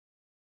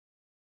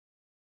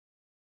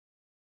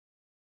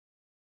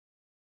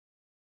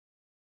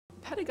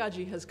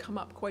pedagogy has come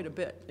up quite a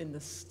bit in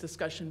this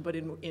discussion, but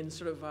in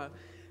sort of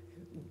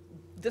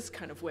this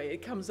kind of way.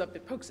 It comes up,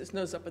 it pokes its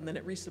nose up, and then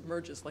it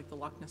resubmerges like the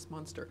Loch Ness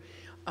Monster.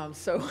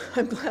 So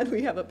I'm glad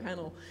we have a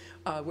panel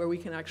where we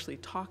can actually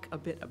talk a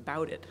bit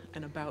about it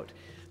and about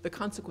the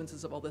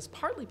consequences of all this,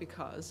 partly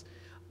because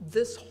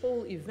this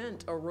whole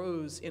event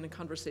arose in a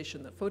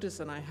conversation that Fotis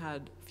and I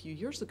had a few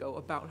years ago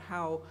about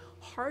how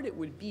hard it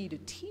would be to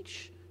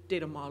teach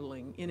data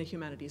modeling in a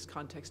humanities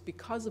context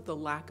because of the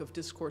lack of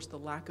discourse, the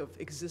lack of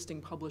existing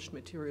published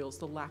materials,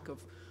 the lack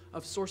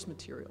of source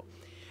material.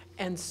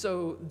 And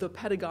so the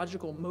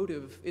pedagogical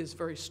motive is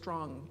very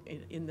strong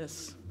in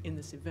this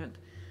event.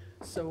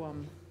 So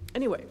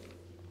anyway,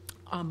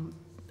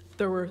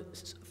 there were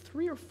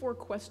 3 or 4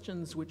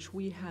 questions which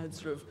we had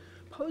sort of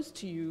posed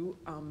to you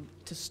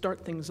to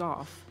start things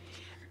off.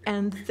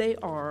 And they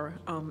are,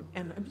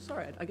 and I'm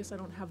sorry, I guess I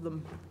don't have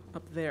them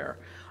up there.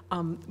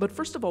 But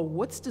first of all,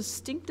 what's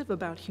distinctive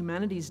about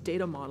humanities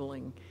data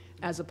modeling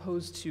as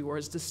opposed to, or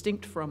as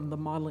distinct from, the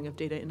modeling of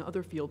data in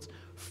other fields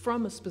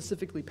from a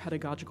specifically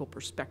pedagogical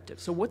perspective?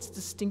 So what's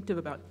distinctive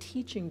about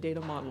teaching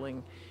data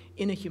modeling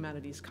in a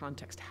humanities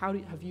context? How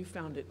have you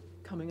found it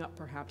coming up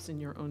perhaps in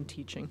your own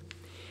teaching?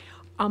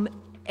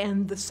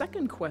 And the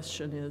second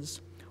question is,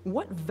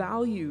 what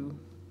value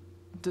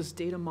does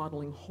data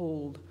modeling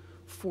hold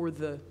for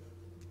the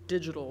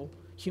digital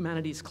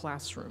humanities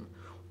classroom,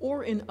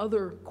 or in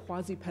other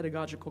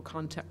quasi-pedagogical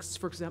contexts,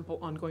 for example,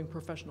 ongoing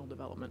professional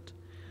development?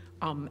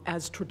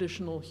 As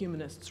traditional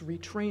humanists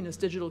retrain as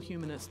digital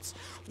humanists,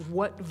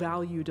 what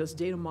value does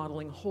data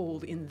modeling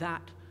hold in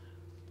that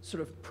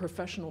sort of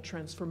professional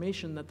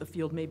transformation that the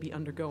field may be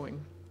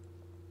undergoing?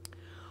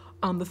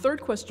 The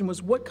third question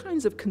was, what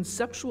kinds of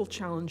conceptual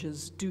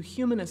challenges do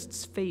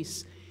humanists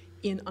face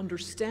in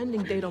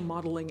understanding data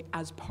modeling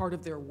as part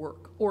of their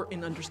work, or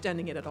in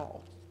understanding it at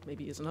all,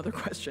 maybe is another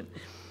question.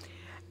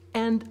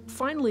 And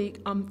finally,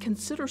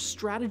 consider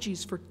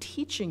strategies for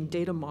teaching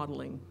data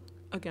modeling,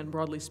 again,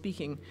 broadly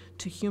speaking,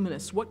 to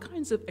humanists. What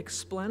kinds of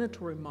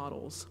explanatory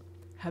models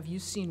have you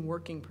seen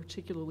working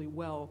particularly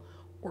well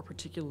or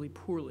particularly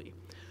poorly?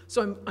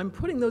 So I'm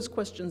putting those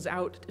questions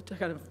out to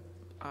kind of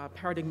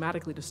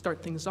paradigmatically to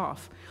start things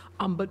off,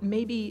 but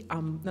maybe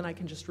then I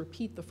can just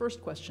repeat the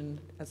first question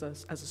as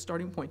a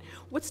starting point.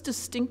 What's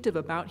distinctive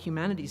about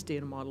humanities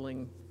data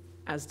modeling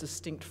as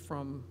distinct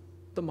from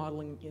the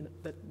modeling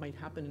that might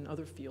happen in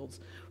other fields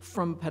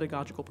from a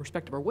pedagogical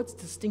perspective? Or what's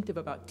distinctive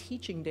about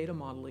teaching data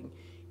modeling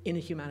in a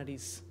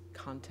humanities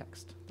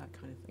context, that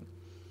kind of thing?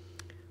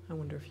 I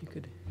wonder if you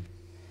could.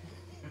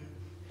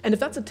 And if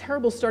that's a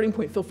terrible starting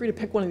point, feel free to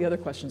pick one of the other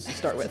questions to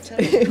start with.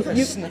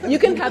 you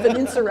can have an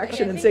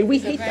insurrection and say, we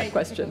hate that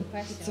question.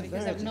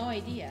 Because I have no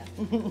idea.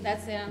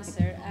 That's the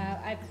answer.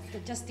 I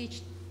just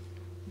teach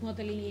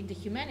modeling in the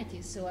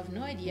humanities, so I have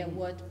no idea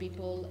what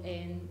people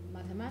in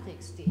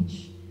mathematics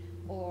teach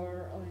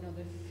or in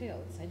other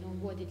fields. I know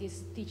what it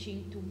is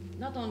teaching to,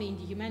 not only in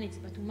the humanities,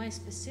 but to my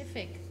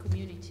specific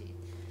community,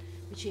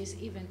 which is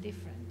even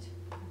different,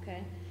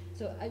 okay?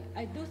 So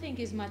I do think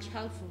it's much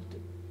helpful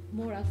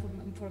more helpful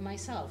for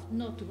myself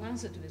not to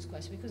answer to this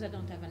question because I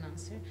don't have an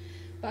answer,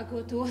 but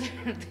go to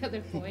the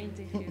other point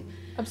if you...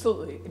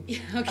 Absolutely. Yeah,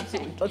 okay.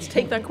 Absolutely. Let's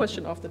take that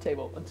question off the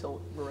table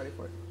until we're ready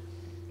for it.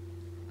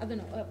 I don't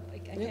know,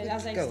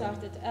 as I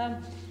started.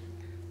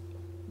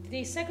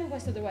 The second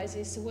question otherwise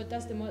is, what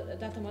does the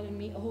data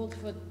modeling hold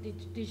for the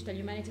digital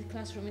humanities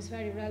classroom is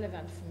very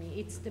relevant for me.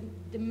 It's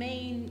the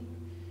main,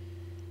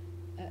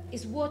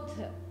 is what,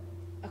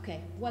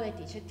 what I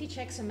teach. I teach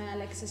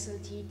XML,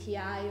 XSLT, TI,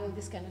 all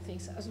these kind of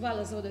things, as well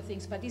as other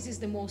things, but this is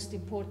the most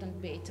important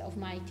bit of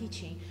my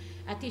teaching.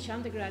 I teach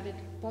undergraduate,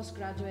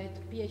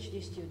 postgraduate,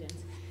 PhD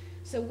students.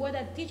 So what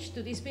I teach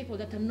to these people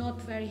that are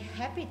not very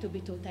happy to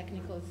be taught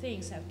technical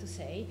things, I have to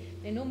say,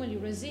 they normally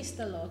resist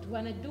a lot.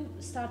 When I do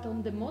start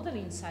on the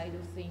modeling side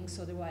of things,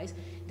 otherwise,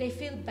 they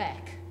feel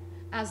back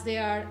as they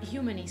are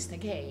humanist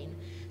again.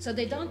 So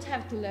they don't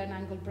have to learn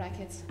angle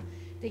brackets.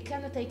 They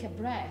kind of take a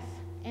breath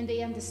and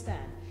they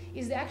understand.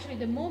 Is actually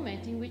the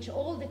moment in which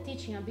all the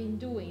teaching I've been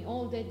doing,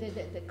 all the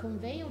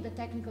conveying of the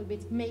technical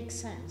bits makes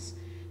sense,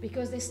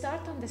 because they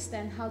start to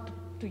understand how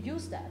to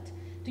use that,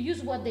 to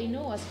use what they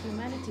know as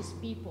humanities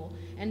people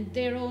and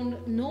their own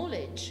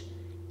knowledge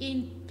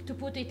to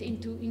put it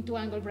into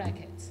angle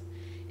brackets.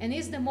 And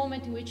it's the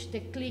moment in which the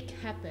click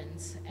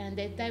happens and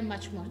they're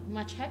much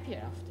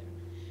happier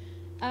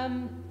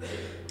after.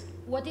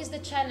 What is the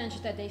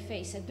challenge that they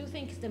face? I do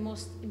think the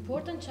most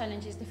important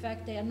challenge is the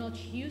fact they are not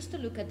used to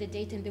look at the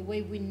data in the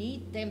way we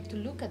need them to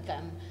look at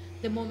them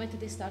the moment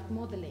they start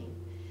modeling.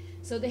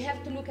 So they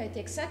have to look at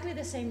exactly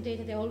the same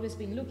data they've always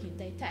been looking,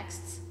 their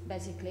texts,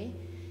 basically,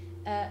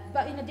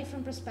 but in a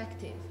different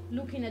perspective,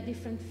 looking at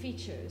different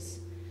features.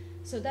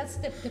 So that's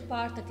the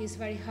part that is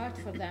very hard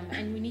for them,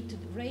 and we need to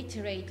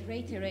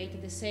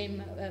reiterate the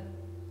same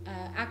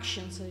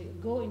action. So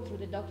going through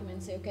the document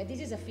and say, okay,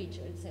 this is a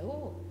feature, and say,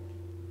 oh,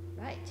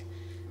 right.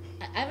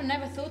 I've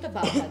never thought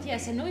about that.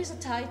 Yes, I know it's a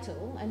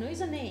title, I know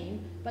it's a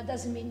name, but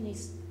doesn't mean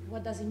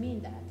what does it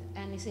mean that?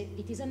 And they say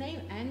it is a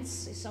name, and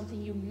it's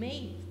something you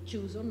may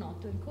choose or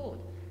not to encode.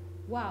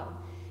 Wow.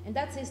 And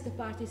that is the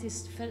part that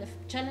is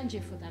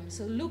challenging for them.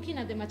 So looking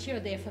at the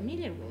material they are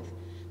familiar with,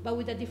 but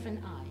with a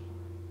different eye.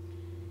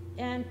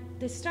 And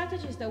the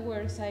strategies that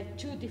works, I have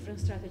two different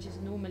strategies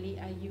normally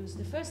I use.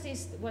 The first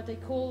is what I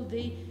call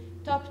the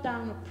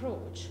top-down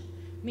approach,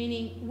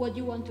 meaning what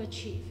you want to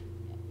achieve.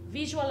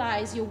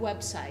 Visualize your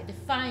website, the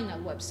final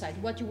website,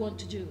 what you want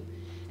to do,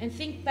 and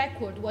think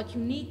backward what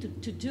you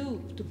need to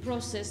do, to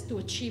process, to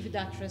achieve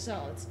that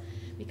result.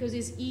 Because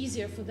it's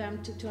easier for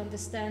them to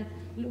understand,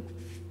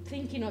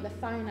 thinking of the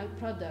final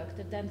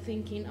product than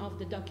thinking of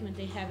the document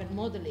they have and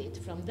model it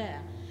from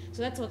there.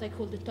 So that's what I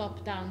call the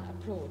top-down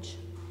approach.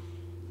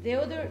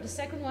 The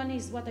second one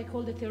is what I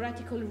call the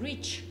theoretical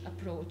rich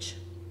approach,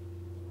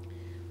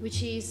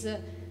 which is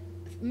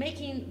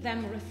making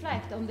them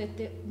reflect on the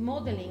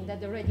modeling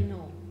that they already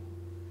know.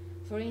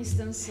 For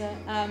instance,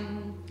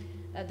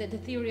 the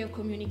theory of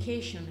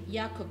communication,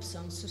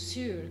 Jacobson,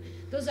 Saussure,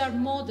 those are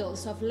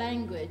models of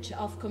language,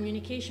 of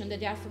communication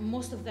that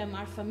most of them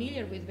are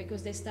familiar with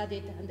because they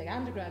studied at the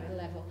undergraduate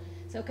level.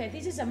 So, okay,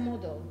 this is a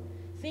model.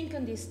 Think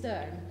on this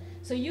term.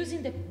 So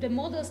using the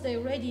models they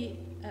already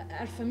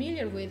are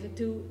familiar with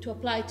to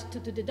apply to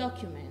the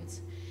documents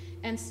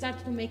and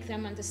start to make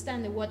them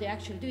understand what they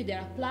actually do.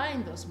 They're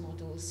applying those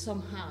models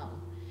somehow.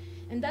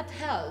 And that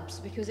helps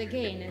because,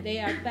 again, they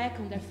are back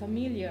on their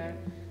familiar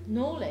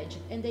knowledge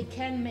and they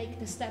can make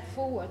the step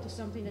forward to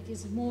something that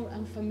is more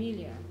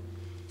unfamiliar.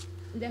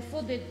 And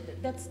therefore,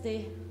 that's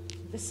the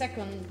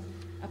second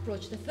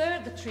approach. The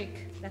third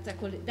trick, that I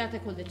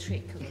call the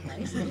trick,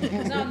 it's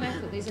not a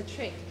method, it's a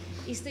trick,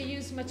 is to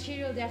use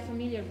material they are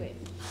familiar with.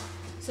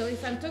 So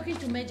if I'm talking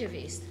to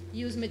medievalists,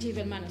 use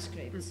medieval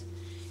manuscripts.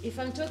 If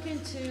I'm talking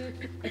to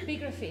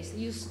epigraphists,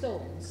 use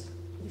stones.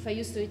 If I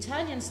use to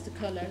Italians, to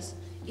colors,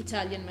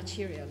 Italian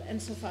material,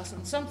 and so far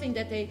on. Something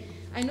that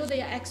I know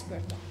they are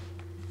expert on.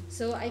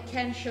 So I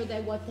can show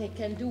them what they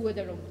can do with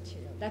their own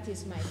material. That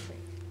is my trick.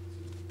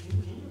 Can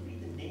you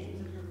repeat the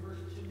names of your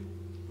first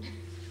two?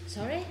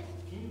 Sorry?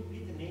 Can you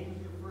repeat the names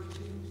of your first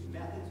two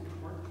methods which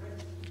weren't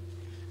tricks?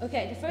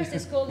 Okay, the first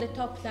is called the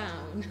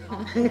top-down.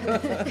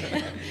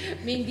 I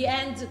mean,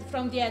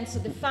 from the end, so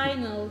the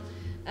final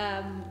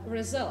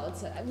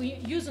results. We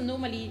use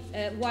normally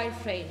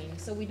wireframing.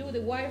 So we do the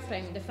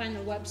wireframe, the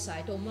final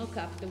website, or mock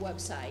up the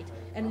website,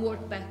 and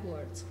work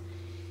backwards.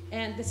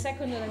 And the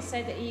second that I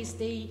said is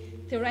the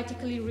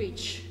theoretically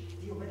rich.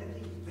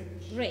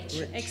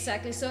 Rich,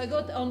 exactly. So I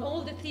got on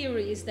all the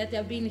theories that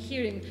I've been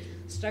hearing,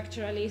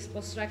 structuralists,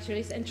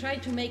 post-structuralists, and try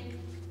to make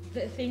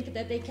think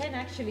that they can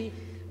actually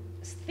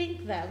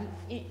think them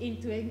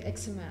into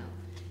XML.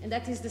 And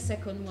that is the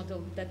second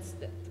model. That's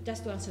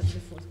just to answer the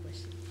fourth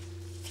question.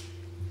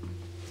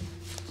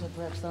 So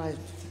perhaps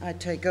I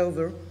take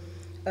over.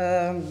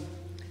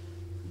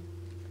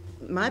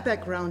 My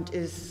background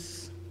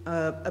is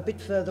a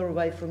bit further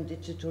away from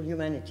digital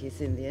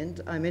humanities in the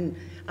end. I mean,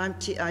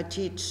 I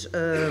teach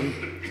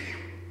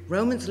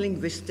Romance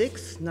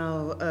linguistics.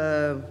 Now,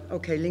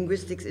 okay,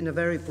 linguistics in a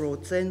very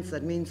broad sense.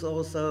 That means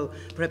also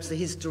perhaps the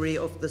history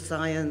of the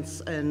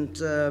science and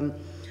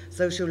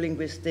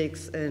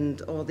sociolinguistics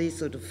and all these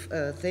sort of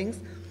things.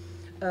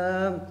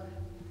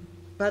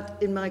 But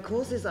in my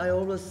courses, I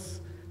always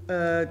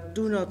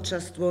do not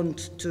just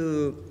want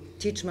to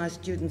teach my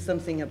students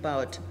something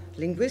about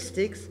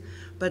linguistics,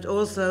 but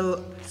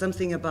also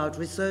something about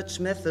research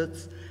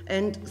methods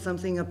and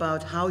something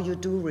about how you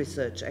do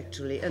research,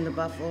 actually, and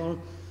above all,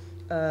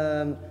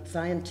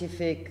 sound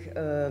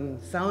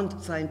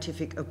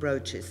scientific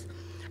approaches.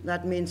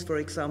 That means, for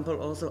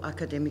example, also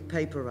academic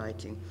paper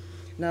writing.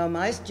 Now,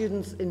 my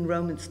students in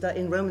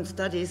Roman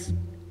studies,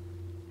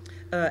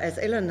 as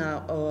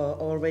Elena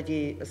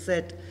already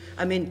said,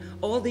 I mean,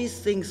 all these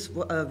things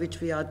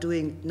which we are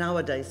doing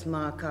nowadays,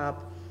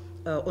 markup,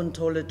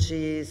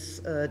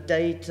 ontologies,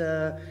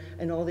 data,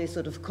 and all these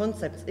sort of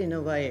concepts in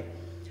a way,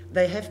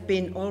 they have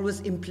been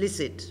always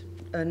implicit.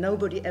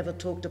 Nobody ever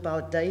talked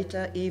about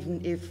data,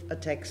 even if a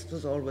text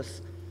was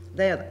always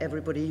there.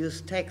 Everybody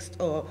used text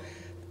or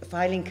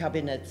filing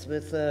cabinets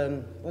with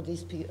what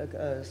these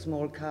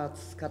small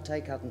cards,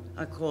 Karteikarten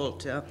are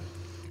called, yeah,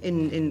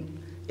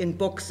 in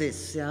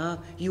boxes, yeah.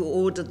 You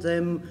ordered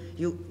them,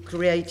 you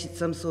created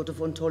some sort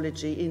of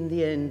ontology in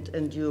the end,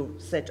 and you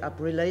set up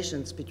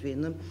relations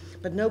between them.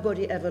 But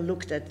nobody ever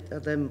looked at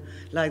them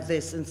like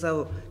this, and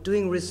so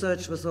doing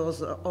research was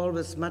also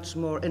always much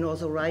more, and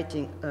also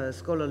writing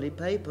scholarly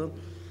paper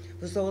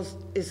was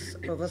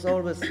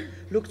always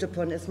looked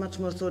upon as much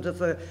more sort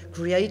of a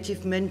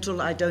creative, mental,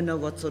 I don't know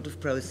what sort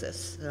of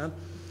process. Yeah?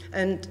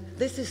 And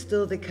this is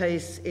still the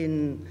case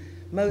in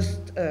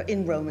most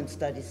in Roman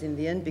studies in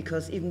the end,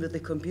 because even with the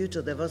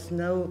computer there was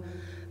no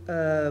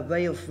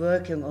way of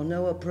working or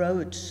no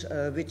approach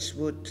which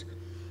would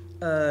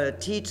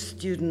teach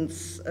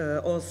students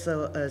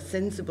also a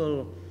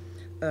sensible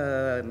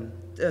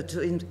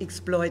to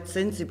exploit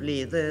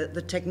sensibly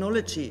the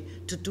technology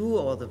to do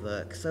all the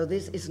work. So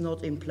this is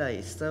not in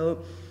place. So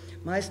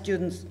my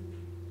students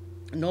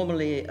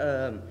normally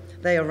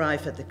They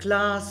arrive at the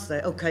class,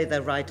 they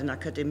write an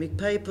academic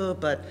paper,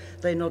 but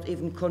they're not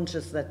even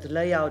conscious that the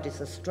layout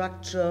is a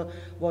structure,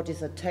 what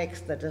is a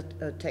text, that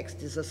a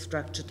text is a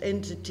structured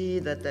entity,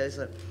 that there's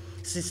a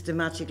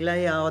systematic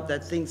layout,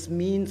 that things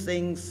mean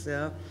things,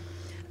 yeah.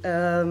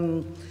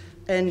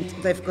 And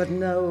they've got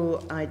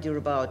no idea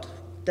about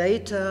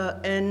data,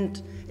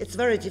 and it's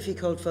very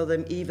difficult for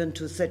them even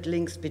to set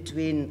links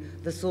between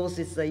the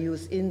sources they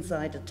use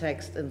inside a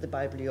text and the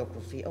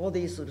bibliography. All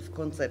these sort of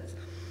concepts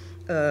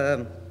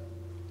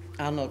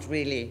are not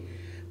really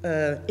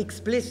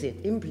explicit,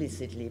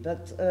 implicitly,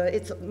 but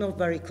it's not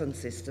very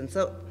consistent.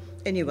 So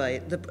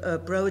anyway, the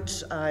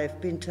approach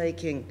I've been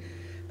taking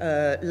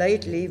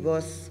lately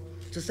was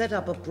to set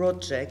up a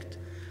project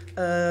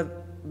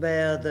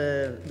where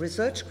the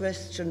research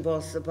question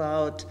was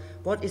about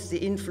what is the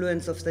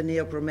influence of the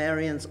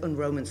neo-grammarians on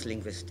Romance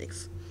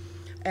linguistics.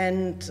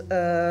 And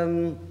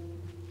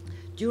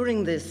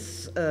during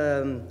this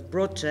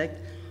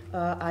project,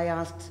 I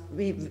asked,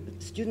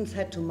 students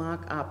had to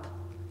mark up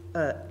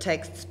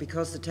texts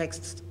because the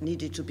texts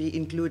needed to be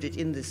included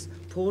in this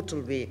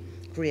portal we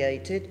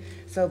created.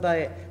 So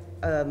by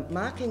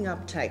marking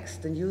up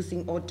text and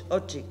using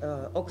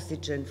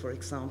Oxygen, for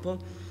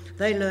example,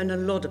 they learn a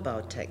lot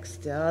about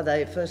text. Yeah?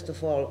 They, first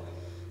of all,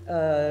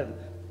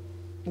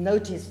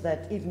 notice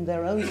that even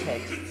their own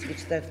texts,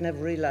 which they've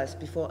never realized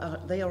before,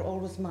 they are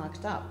always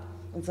marked up.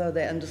 And so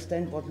they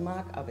understand what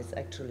markup is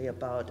actually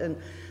about, and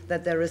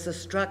that there is a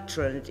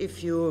structure, and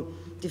if you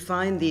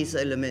define these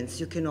elements,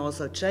 you can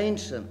also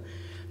change them.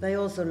 They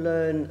also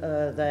learn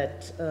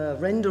that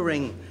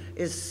rendering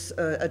is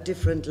a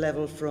different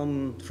level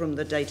from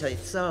the data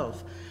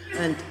itself.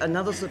 And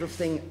another sort of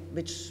thing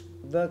which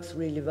works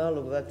really well,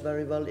 or worked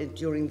very well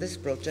during this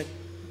project,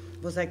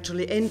 was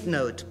actually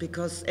EndNote,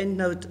 because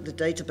EndNote, the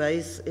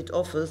database it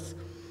offers,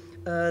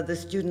 the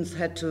students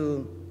had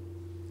to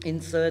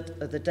insert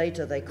the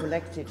data they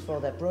collected for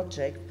their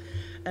project,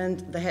 and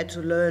they had to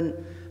learn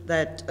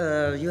that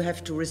you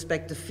have to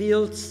respect the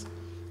fields,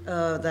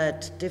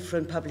 that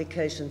different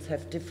publications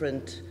have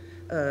different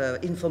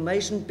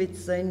information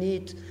bits they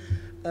need.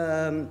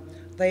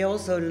 They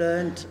also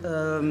learned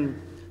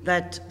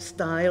that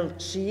style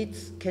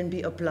sheets can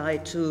be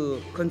applied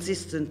to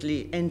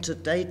consistently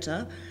entered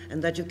data,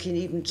 and that you can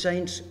even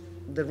change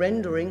the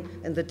rendering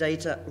and the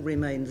data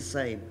remain the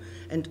same.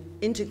 And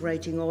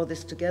integrating all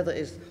this together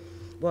is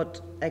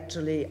what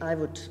actually I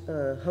would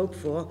hope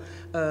for,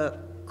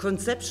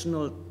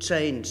 conceptual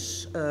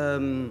change.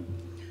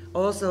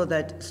 Also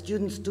that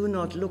students do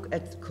not look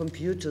at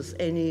computers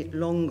any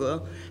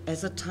longer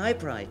as a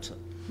typewriter.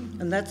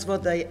 And that's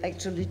what they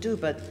actually do,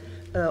 but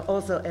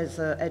also as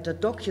a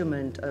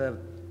document,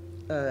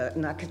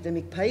 an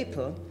academic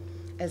paper,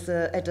 as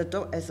a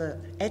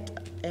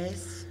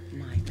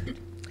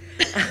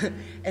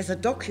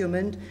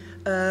document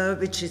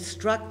which is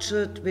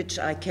structured, which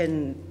I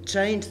can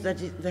change.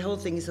 The whole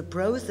thing is a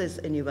process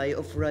anyway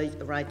of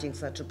writing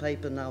such a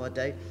paper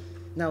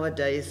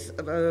nowadays,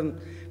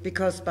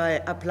 because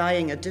by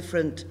applying a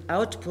different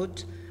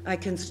output, I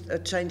can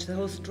change the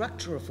whole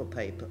structure of a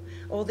paper.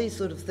 All these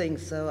sort of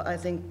things. So I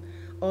think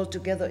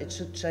altogether it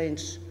should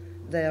change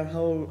their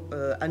whole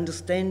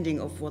understanding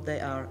of what they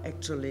are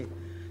actually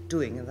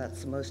doing, and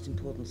that's the most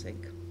important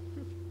thing.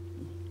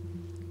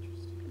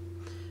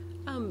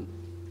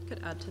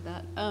 Could add to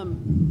that.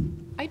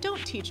 I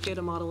don't teach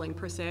data modeling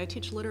per se, I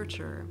teach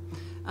literature.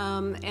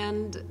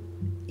 And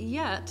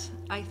yet,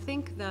 I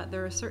think that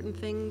there are certain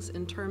things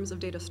in terms of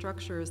data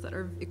structures that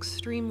are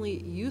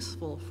extremely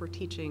useful for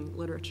teaching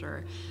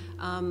literature.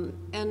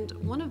 And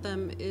one of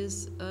them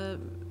is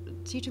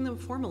teaching them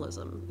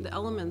formalism, the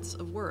elements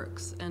of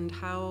works, and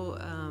how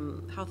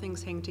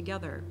things hang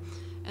together.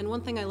 And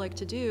one thing I like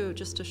to do,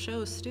 just to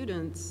show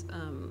students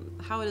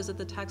how it is that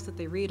the texts that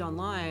they read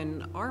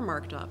online are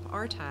marked up,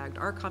 are tagged,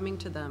 are coming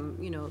to them,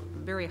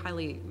 very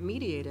highly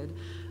mediated,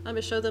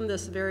 is show them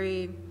this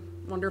very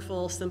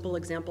wonderful, simple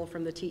example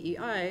from the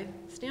TEI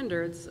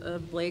standards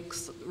of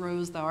Blake's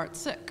Rose, Thou Art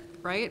Sick,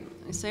 right?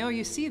 I say, oh,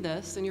 you see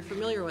this, and you're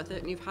familiar with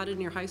it, and you've had it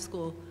in your high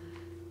school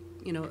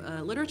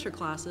literature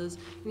classes,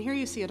 and here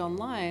you see it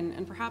online,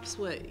 and perhaps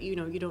what you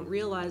don't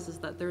realize is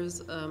that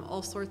there's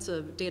all sorts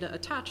of data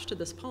attached to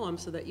this poem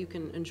so that you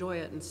can enjoy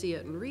it and see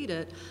it and read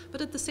it. But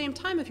at the same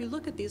time, if you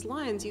look at these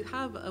lines, you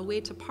have a way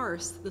to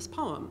parse this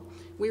poem.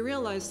 We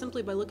realize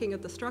simply by looking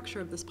at the structure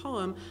of this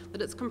poem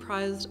that it's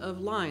comprised of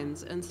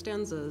lines and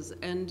stanzas,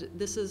 and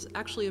this is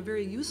actually a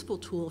very useful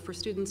tool for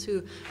students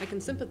who I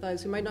can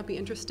sympathize, who might not be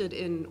interested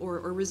in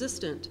or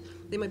resistant.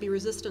 They might be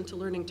resistant to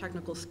learning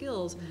technical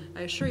skills.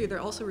 I assure you they're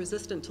also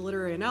resistant to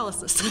literary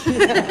analysis.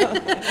 Yeah,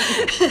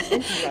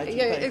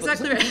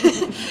 exactly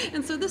right.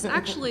 And so this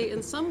actually,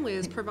 in some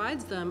ways,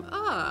 provides them,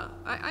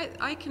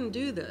 I can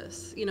do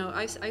this.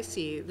 I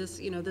see this,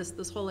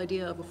 this whole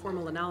idea of a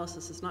formal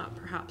analysis is not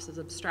perhaps as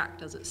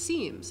abstract as it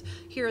seems.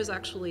 Here is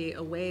actually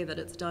a way that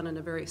it's done in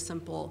a very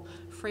simple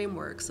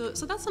framework. So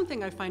that's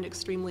something I find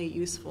extremely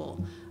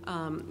useful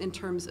in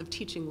terms of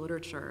teaching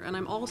literature. And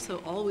I'm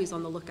also always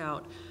on the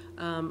lookout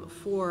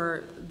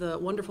for the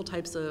wonderful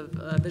types of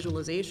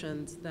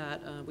visualizations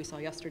that we saw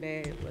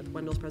yesterday with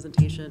Wendell's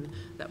presentation,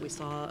 that we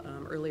saw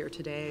earlier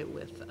today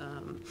with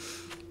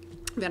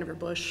Vannevar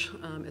Bush,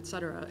 et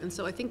cetera. And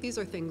so I think these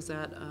are things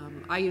that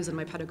I use in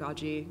my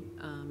pedagogy,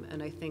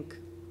 and I think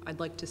I'd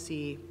like to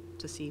see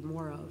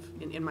more of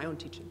in my own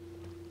teaching.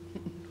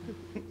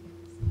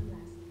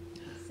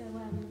 So,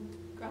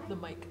 Grab the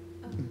mic.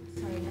 oh,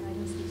 sorry, and I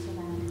don't speak so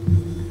loud.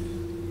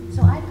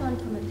 So I've gone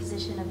from a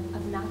position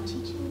of not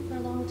teaching for a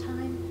long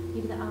time,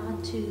 maybe the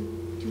odd, to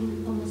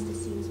doing almost it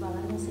seems well.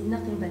 I don't say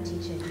nothing but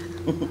teaching,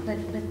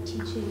 but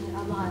teaching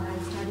a lot. I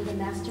started a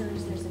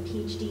master's, there's a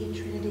PhD at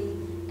Trinity,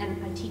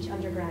 and I teach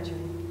undergraduate.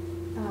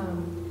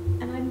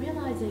 And I'm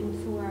realizing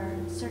for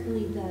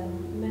certainly the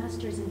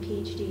master's and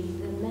PhD,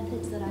 the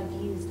methods that I've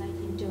used, I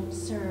think, don't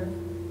serve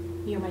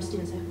me or my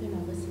students. I hope they're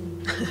not listening.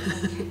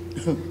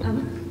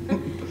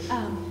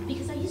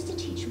 Because I used to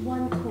teach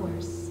one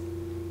course,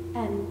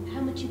 and how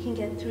much you can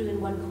get through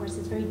in one course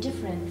is very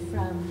different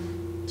from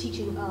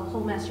teaching a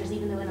whole master's,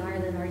 even though in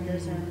Ireland our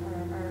years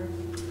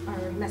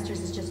our master's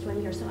is just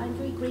 1 year. So I'm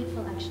very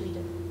grateful actually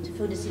to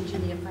Fotis and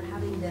Julia for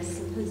having this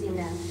symposium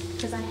now,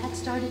 because I had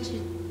started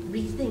to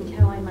rethink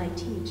how I might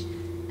teach.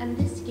 And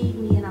this gave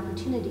me an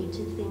opportunity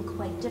to think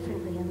quite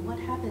differently. And what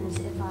happens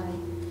if I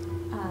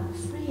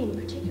frame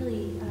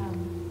particularly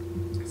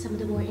some of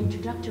the more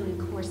introductory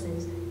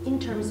courses in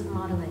terms of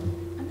modeling?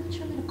 I'm not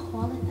sure I'm going to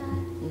call it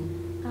that,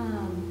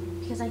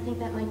 because I think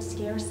that might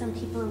scare some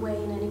people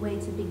away. In any way,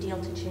 it's a big deal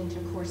to change a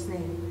course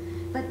name.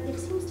 But it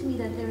seems to me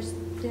that there's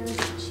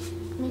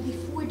maybe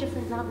 4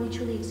 different, not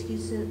mutually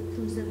exclusive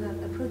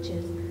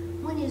approaches.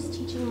 One is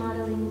teaching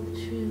modeling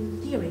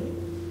through theory,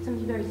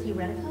 something very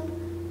theoretical,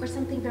 or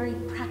something very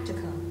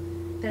practical,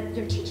 that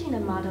you're teaching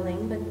them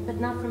modeling, but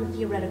not from a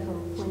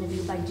theoretical point of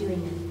view by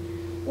doing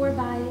it, or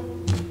by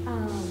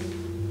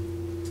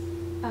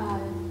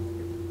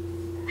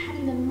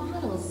having them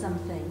model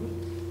something,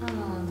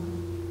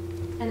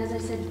 and as I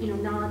said,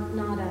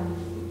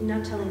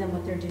 not telling them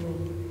what they're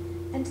doing.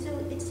 And so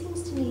it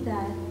seems to me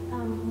that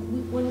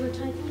when we were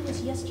talking, I think it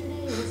was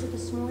yesterday or was it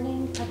this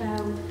morning,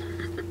 about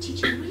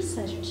teaching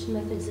research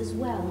methods as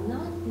well,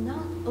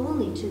 not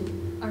only to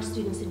our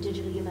students in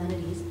digital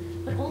humanities,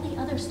 but all the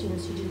other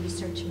students who do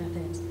research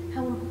methods,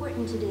 how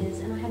important it is,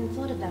 and I hadn't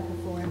thought of that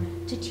before,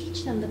 to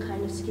teach them the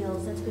kind of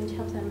skills that's going to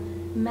help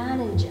them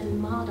manage and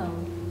model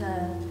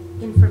the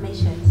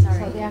information. Sorry.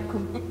 So they are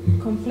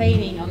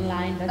complaining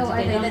online that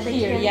they don't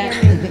hear. Yeah.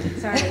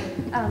 Sorry.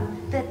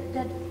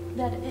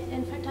 That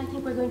in fact I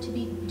think we're going to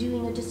be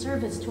doing a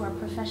disservice to our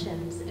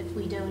professions if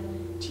we don't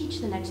teach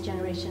the next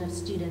generation of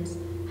students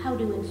how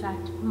to in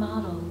fact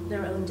model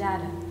their own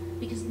data.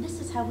 Because this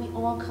is how we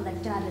all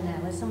collect data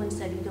now. As someone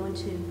said, you go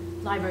into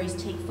libraries,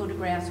 take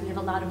photographs, we have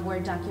a lot of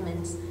Word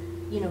documents.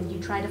 You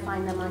try to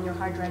find them on your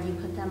hard drive, you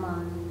put them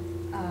on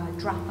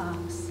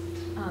Dropbox,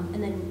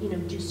 and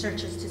then do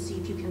searches to see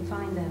if you can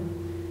find them.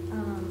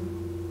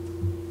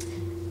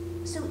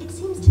 So it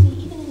seems to me,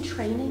 even in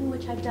training,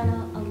 which I've done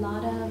a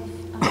lot of,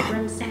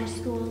 run summer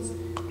schools,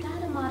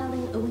 data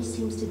modeling always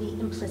seems to be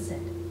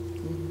implicit.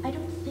 I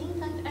don't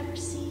think I've ever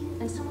seen,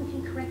 and someone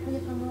can correct me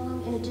if I'm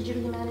wrong, in a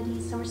digital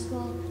humanities summer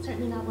school,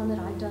 certainly not one that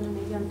I've done, or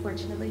maybe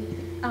unfortunately,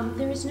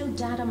 there is no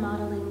data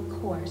modeling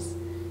course.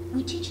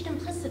 We teach it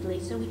implicitly,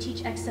 so we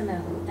teach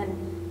XML,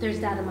 and there's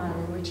data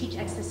modeling, or we teach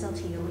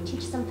XSLT, or we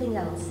teach something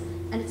else,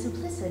 and it's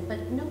implicit,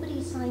 but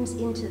nobody signs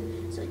into,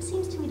 so it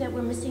seems to me that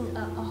we're missing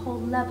a whole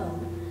level.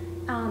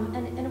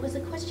 And it was a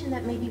question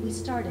that maybe we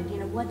started,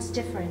 what's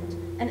different?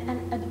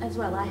 And as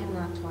well, I have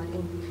not taught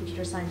in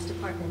computer science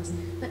departments,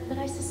 but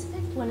I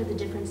suspect one of the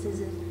differences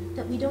is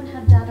that we don't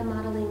have data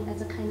modeling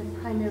as a kind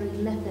of primary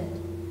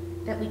method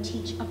that we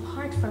teach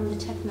apart from the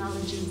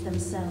technologies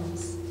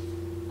themselves.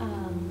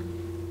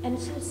 And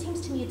so it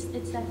seems to me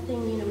it's that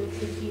thing,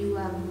 if you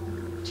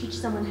teach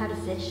someone how to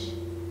fish,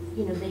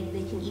 they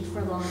can eat for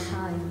a long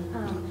time.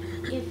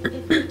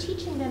 If we're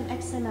teaching them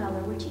XML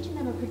or we're teaching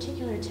them a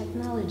particular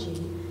technology,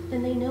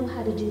 then they know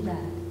how to do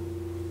that.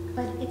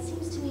 But it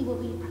seems to me what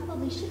we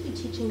probably should be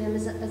teaching them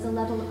is a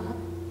level up,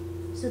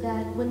 so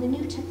that when the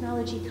new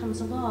technology comes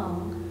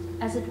along,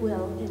 as it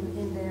will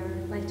in their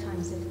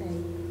lifetimes if they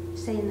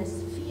stay in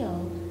this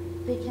field,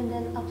 they can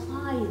then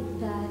apply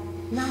that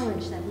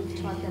knowledge that we've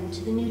taught them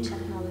to the new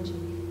technology,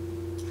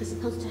 as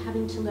opposed to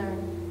having to learn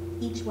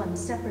each one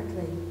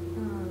separately.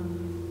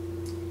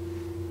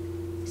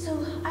 So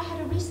I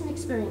had a recent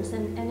experience,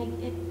 and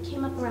it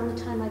came up around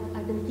the time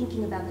I've been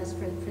thinking about this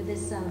for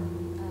this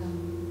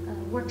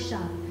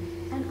workshop.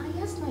 And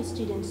I asked my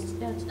students,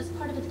 as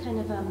part of a kind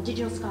of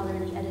digital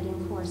scholarly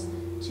editing course,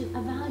 to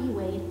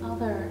evaluate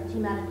other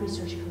thematic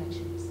research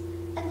collections.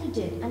 And they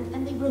did,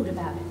 and they wrote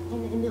about it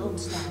in the old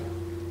style.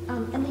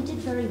 And they did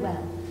very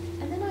well.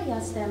 And then I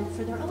asked them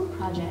for their own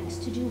projects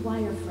to do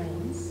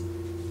wireframes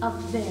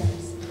of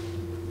theirs.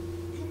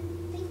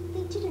 And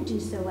they didn't do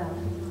so well.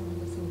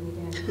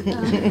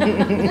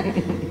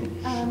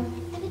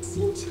 And it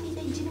seemed to me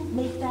they didn't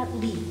make that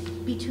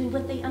leap between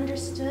what they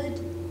understood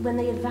when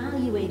they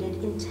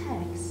evaluated in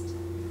text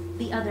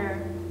the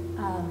other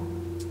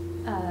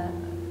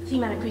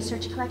thematic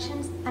research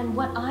collections, and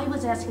what I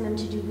was asking them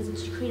to do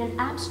was to create an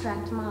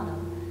abstract model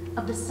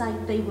of the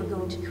site they were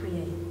going to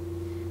create.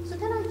 So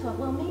then I thought,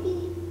 well,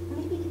 maybe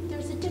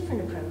there's a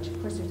different approach.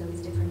 Of course, there's always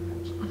a different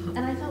approach. And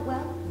I thought,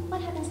 well,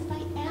 what happens if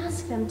I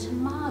ask them to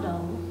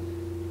model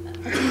a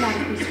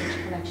thematic research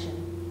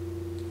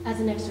collection as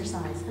an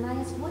exercise? And I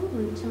asked one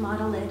group to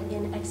model it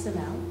in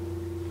XML,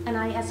 and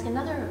I asked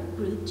another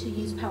group to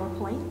use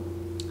PowerPoint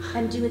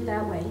and do it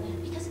that way,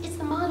 because it's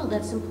the model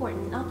that's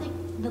important, not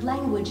the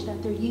language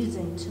that they're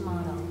using to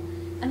model.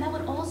 And that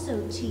would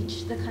also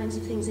teach the kinds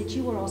of things that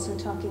you were also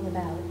talking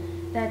about,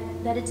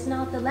 that it's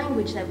not the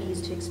language that we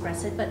use to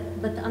express it,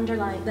 but the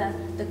underlying,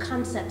 the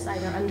concepts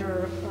either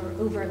under or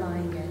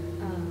overlying it.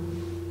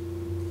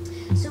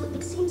 So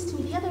it seems to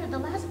me, the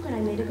last point I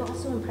made,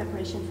 also in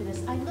preparation for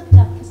this, I looked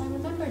up, because I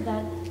remembered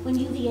that when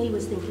UVA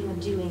was thinking of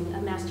doing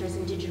a master's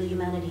in digital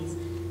humanities,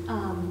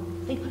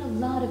 they put a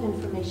lot of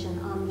information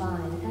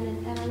online.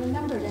 And I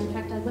remembered, in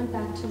fact, I went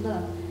back to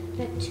look,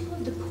 that 2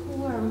 of the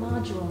core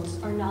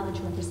modules are knowledge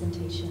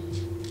representation.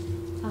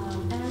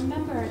 And I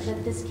remember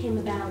that this came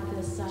about,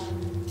 this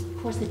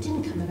course that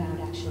didn't come about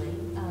actually,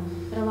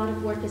 but a lot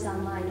of work is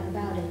online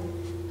about it.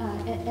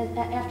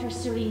 After a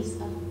series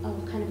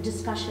of kind of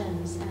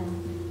discussions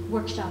and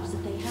workshops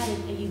that they had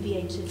at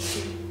UVA to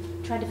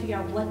try to figure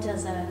out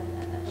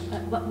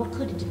what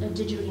could a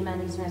digital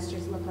humanities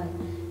master's look like.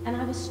 And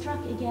I was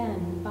struck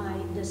again by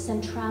the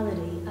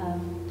centrality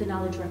of the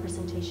knowledge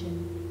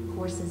representation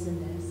courses in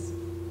this.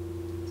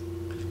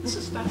 This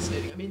is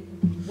fascinating. I mean,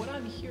 what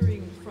I'm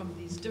hearing from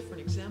these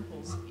different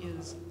examples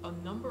is a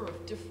number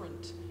of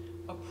different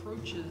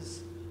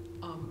approaches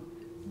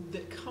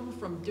that come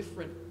from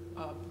different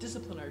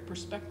disciplinary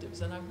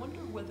perspectives. And I wonder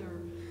whether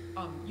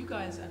you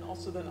guys, and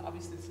also then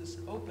obviously this is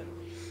open,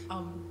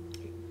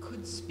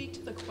 could speak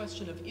to the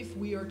question of, if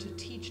we are to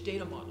teach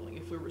data modeling,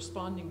 if we're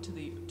responding to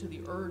the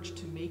urge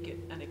to make it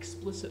an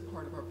explicit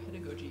part of our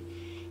pedagogy,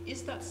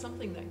 is that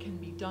something that can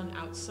be done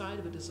outside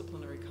of a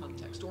disciplinary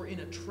context or in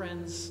a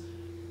trans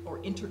or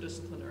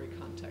interdisciplinary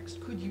context?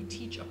 Could you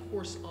teach a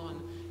course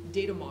on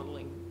data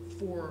modeling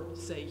for,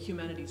 say,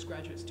 humanities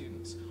graduate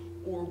students?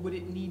 Or would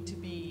it need to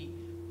be,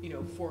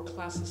 for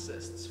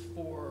classicists,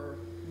 for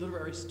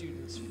literary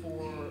students,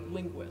 for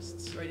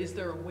linguists, right? Is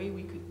there a way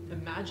we could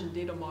imagine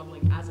data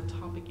modeling as a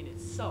topic in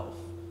itself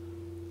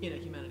in a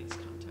humanities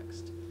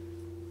context?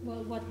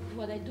 Well,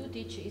 what I do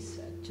teach is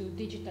to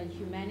digital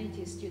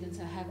humanities students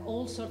that have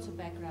all sorts of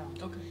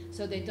background. Okay.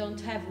 So they don't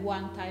have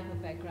one type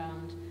of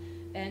background.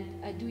 And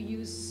I do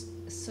use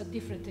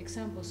different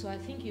examples, so I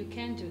think you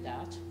can do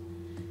that.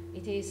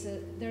 It is,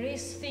 there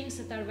is things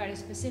that are very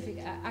specific.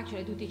 Actually,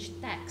 I do teach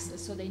text,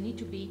 so they need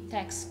to be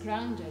text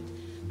grounded.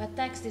 But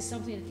text is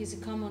something that is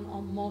common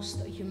on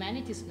most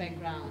humanities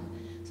background.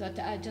 So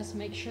I just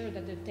make sure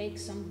that they take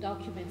some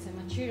documents and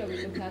material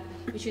we look at,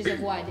 which is of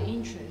wide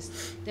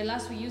interest. The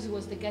last we used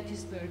was the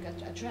Gettysburg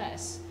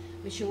Address,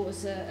 which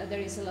was, there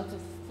is a lot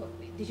of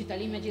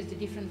digital images, the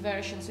different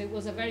versions, so it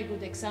was a very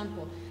good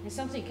example. And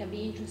something can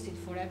be interesting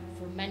for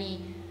many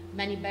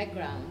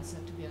backgrounds,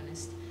 to be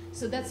honest.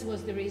 So that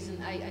was the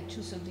reason I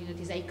chose something that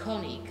is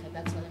iconic,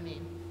 that's what I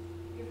mean.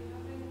 You're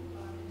having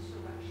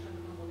insurrection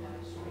on the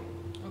live stream.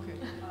 Okay.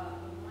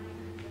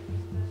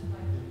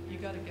 You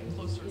got to get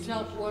closer. It's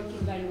not working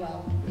very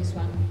well, this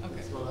one.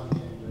 Okay. Well, I'm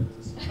hearing.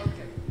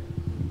 Okay.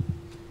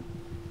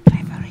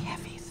 Play very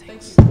heavy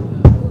things.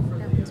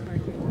 Thank you for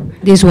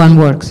the This one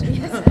works.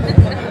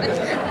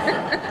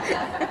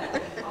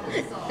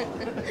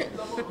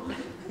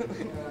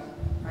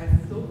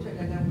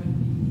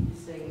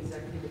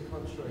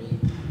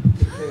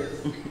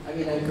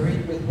 I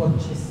agreed with what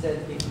she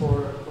said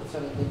before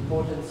concerning the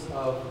importance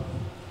of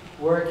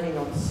working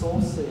on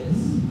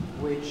sources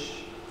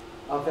which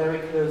are very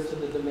close to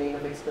the domain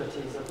of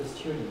expertise of the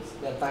students,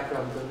 their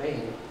background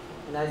domain.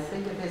 And I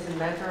think it is a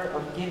matter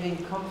of giving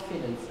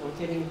confidence, of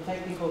giving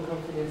technical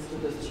confidence to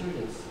the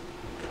students.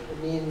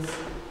 It means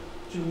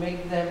to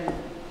make them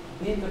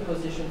be in the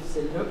position to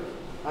say, look,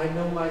 I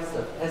know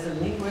myself. As a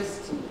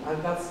linguist,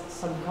 I've got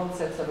some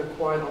concepts I've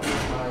acquired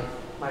on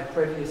my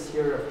previous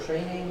year of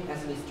training.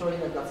 As an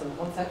historian, I've got some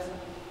concepts.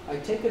 I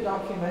take a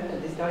document,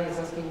 and this guy is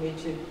asking me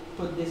to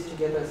put this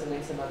together as an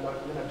XML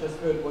document. I've just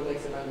heard what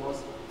XML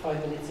was 5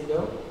 minutes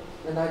ago,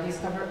 and I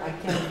discover I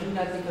can do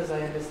that because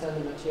I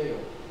understand the material.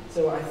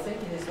 So I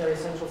think it is very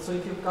essential. So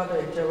if you've got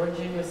a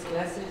heterogeneous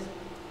class,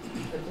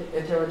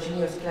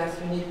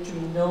 you need to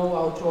know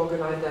how to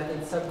organize that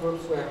in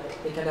subgroups where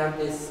they can have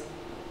this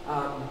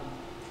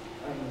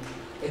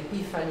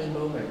epiphany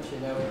moment, you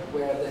know,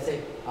 where they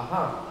say,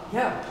 aha,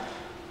 yeah,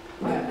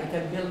 I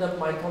can build up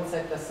my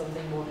concept as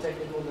something more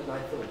technical than I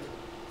thought.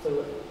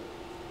 So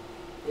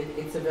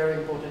it's a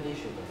very important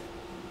issue.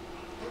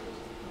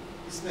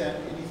 Is there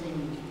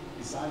anything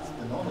besides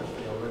the knowledge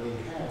they already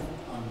have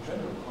on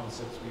general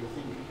concepts where you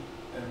think,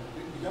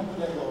 beyond the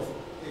level of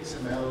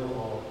XML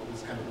or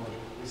this kind of knowledge,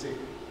 they say,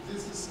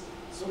 this is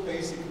so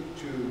basic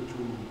to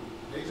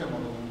data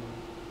modeling,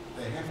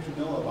 they have to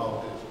know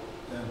about it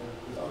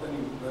without any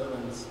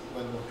relevance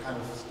when what kind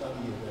of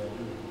study they're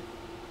doing.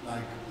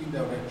 like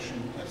indirection,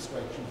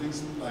 abstraction,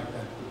 things like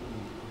that could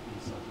be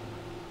something.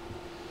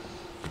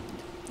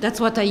 That's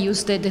what I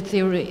use the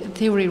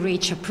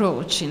theory-rich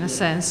approach, in a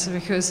sense,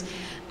 because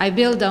I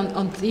build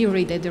on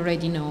theory that they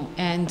already know,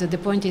 and the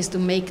point is to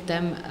make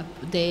them,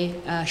 they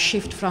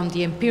shift from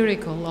the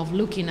empirical of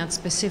looking at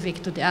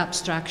specific to the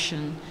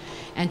abstraction,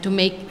 and to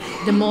make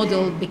the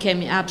model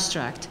become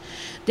abstract.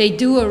 They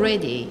do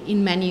already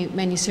in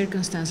many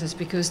circumstances,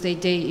 because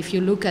if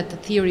you look at the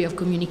theory of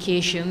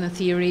communication, the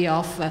theory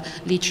of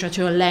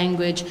literature,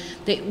 language,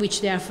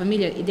 which they are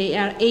familiar, they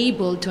are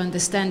able to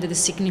understand the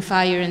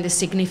signifier and the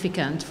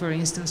significant, for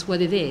instance, what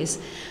it is.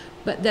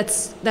 But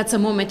that's a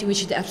moment in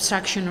which the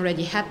abstraction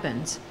already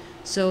happens.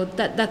 So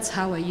that's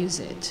how I use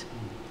it,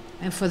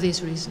 and for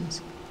these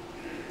reasons.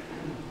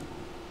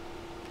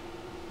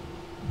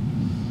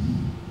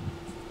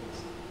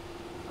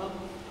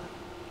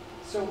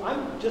 So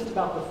I'm just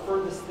about the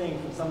furthest thing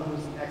from someone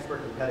who's an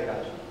expert in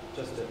pedagogy,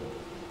 just to.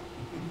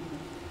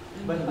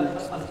 But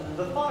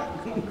the thought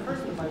occurs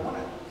to me, if I want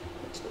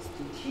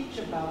to teach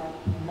about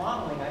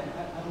modeling,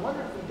 I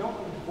wonder if we don't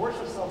divorce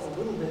ourselves a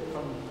little bit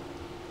from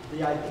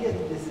the idea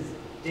that this is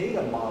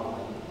data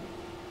modeling,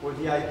 or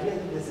the idea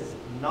that this is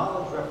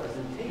knowledge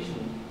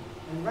representation,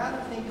 and rather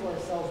think to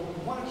ourselves, what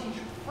we want to teach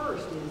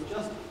first is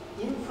just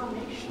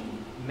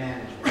information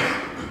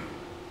management.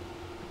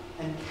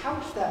 And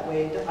couched that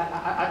way,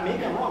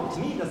 maybe I'm wrong, to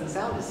me it doesn't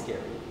sound as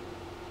scary.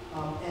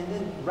 And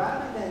then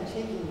rather than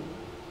taking,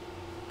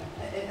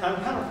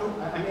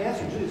 I'm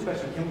answering Julie's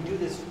question, can we do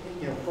this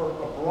for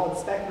a broad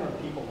spectrum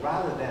of people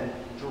rather than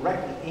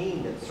directly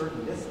aimed at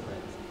certain disciplines?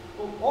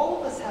 Well, all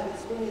of us have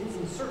experience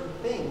in certain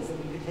things that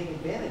we could take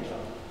advantage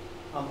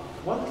of.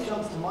 One that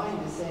jumps to mind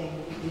is saying,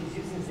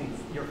 using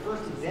your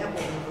first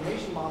example of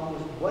information model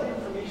was what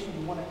information do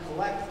you want to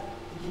collect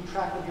to keep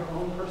track of your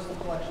own personal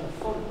collection of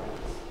photographs?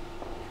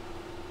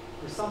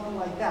 Or something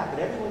like that, that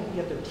everyone can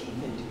get their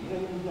teeth into.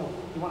 You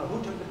want to know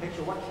who took the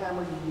picture, what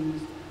camera you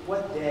used,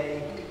 what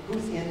day,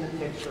 who's in the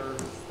picture,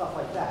 stuff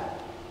like that.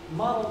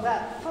 Model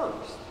that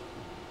first,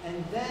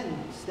 and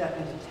then step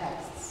into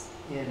texts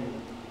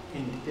in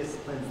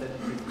disciplines that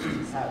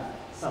students have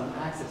some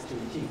access to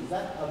and teach. Is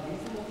that a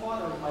reasonable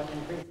thought, or am I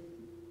being crazy?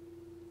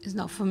 It's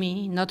not for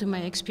me, not in my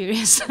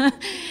experience.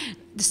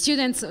 The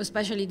students,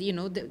 especially,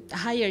 the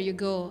higher you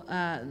go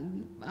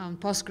on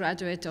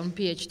postgraduate, on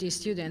PhD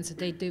students,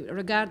 they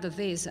regard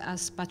this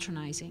as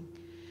patronizing.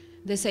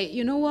 They say,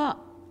 you know what,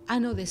 I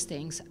know these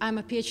things. I'm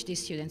a PhD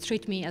student,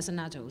 treat me as an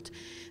adult.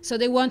 So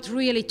they want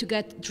really to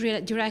get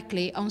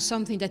directly on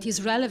something that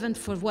is relevant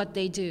for what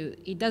they do.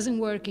 It doesn't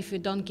work if you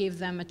don't give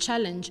them a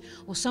challenge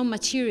or some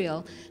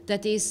material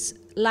that is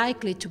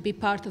likely to be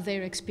part of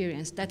their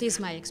experience. That is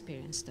my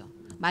experience, though.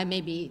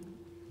 Maybe.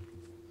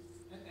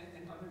 And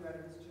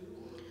undergraduates too?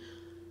 Or?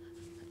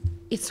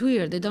 It's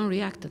weird, they don't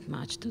react that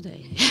much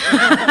today.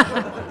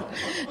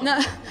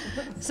 No,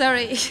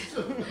 sorry,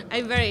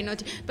 I'm very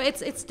naughty. But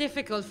it's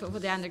difficult for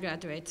the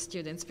undergraduate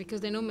students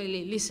because they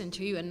normally listen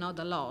to you and nod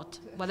a lot,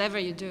 whatever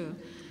you do.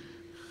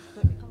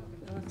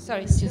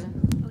 Sorry, Susan.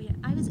 Oh yeah,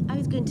 I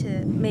was going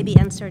to maybe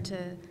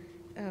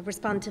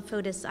respond to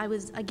Fotis. I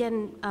was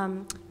again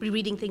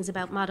rereading things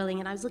about modeling,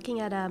 and I was looking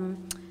at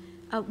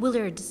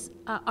Willard's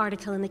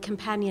article in the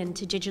companion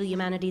to Digital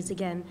Humanities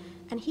again,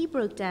 and he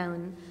broke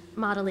down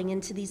modeling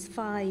into these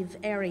 5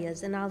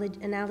 areas: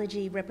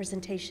 analogy,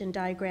 representation,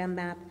 diagram,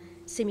 map,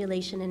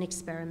 simulation, and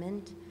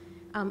experiment.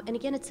 And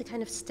again, it's a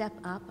kind of step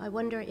up. I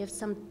wonder if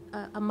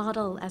a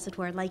model, as it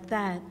were, like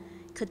that,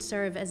 could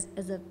serve as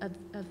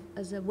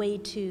a way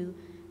to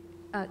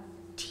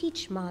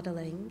teach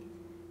modeling,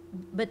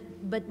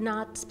 but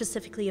not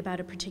specifically about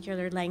a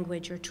particular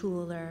language or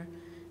tool, or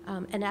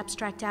and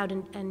abstract out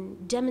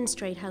and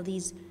demonstrate how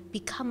these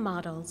become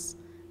models,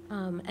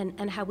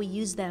 and how we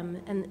use them,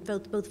 and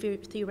both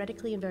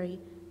theoretically and very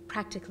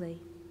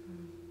practically.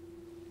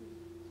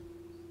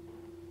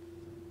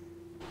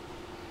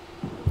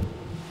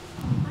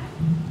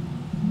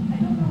 I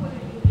don't know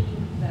whether you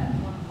mean that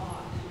one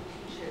ought to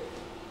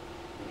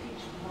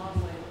teach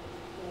modeling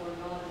or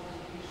knowledge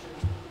education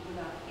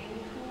without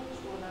any tools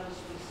or without a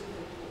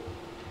specific tool.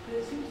 But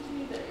it seems to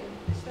me that,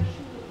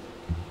 especially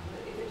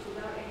if it's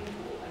without any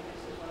tool, I guess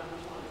is what I'm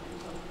responding to.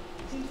 So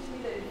it seems to me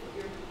that if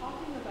you're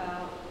talking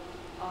about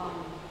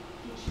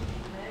teaching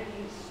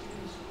humanities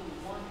students who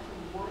want to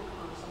work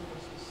on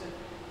something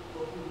specific,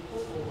 or who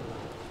hope will work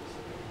on something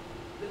specific,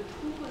 the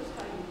tool is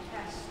how you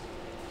test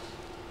things.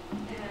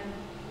 And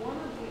one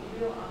of the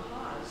real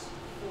ahas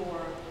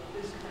for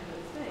this kind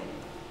of thing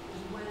is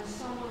when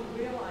someone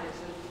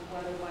realizes,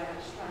 whether by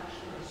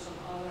abstraction or some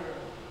other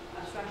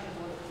abstraction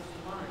of what comes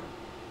to mind,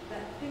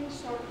 that things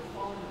start to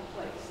fall into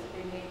place,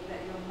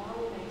 that your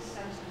model makes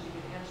sense because you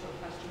can answer a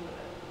question with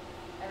it.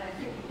 And I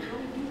think you can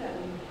only do that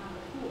when you have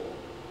a tool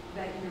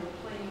that you're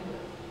playing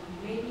with.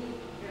 Maybe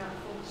you're not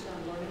focusing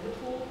on learning the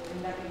tool,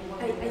 and that you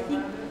want to get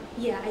around it.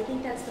 Yeah, I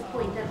think that's the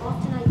point, that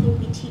often I think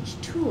we teach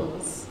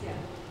tools, Yeah.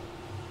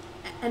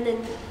 and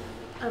then,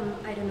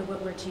 I don't know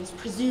what word to use,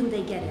 presume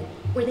they get it,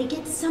 or they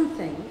get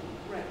something,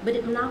 Right. but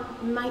it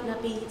might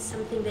not be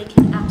something they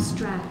can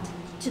abstract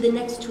to the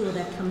next tool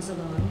that comes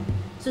along.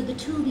 So the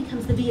tool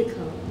becomes the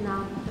vehicle,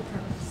 not the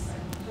purpose.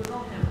 So no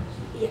hammers.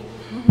 Yeah.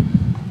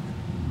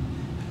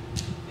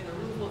 In a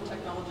room full of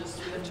technologists,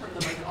 we had turned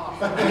the mic off.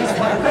 So I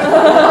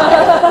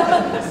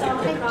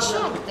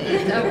checked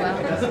it. Oh well.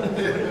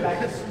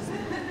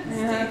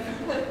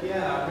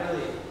 Yeah, I'm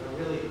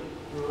really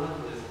drawn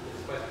to this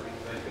question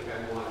because I think I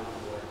want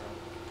what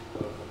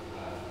both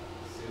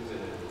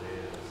Susan and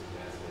Elena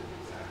suggested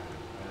exactly.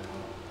 I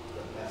want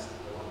the best.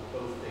 I want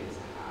both things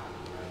to happen,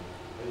 right?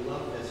 I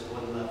love this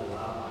one level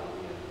up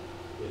idea,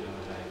 you know,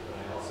 but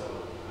I also,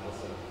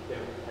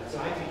 and so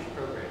I teach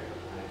programming,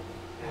 right?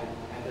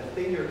 And the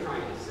thing you're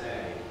trying to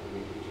say when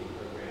you're teaching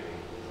programming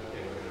is,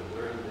 okay, we're going to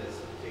learn this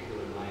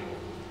particular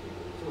language, this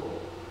particular tool.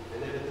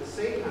 And then at the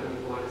same time,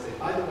 you want to say,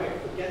 by the way,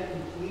 forget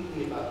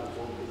completely about the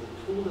tool, because the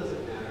tool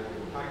doesn't matter.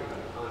 We're talking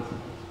about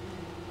concepts.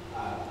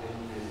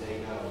 And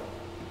they go,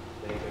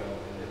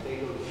 and then they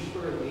go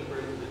deeper and deeper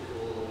into the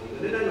tool.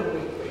 And no,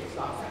 wait,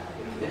 stop that.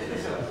 You know?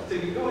 So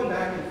you're going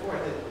back and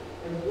forth.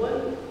 And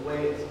one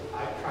way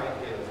I've tried to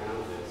get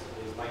around this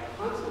is by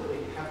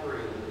constantly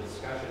peppering the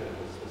discussion of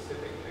a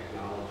specific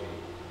technology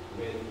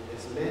with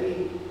as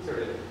many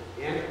sort of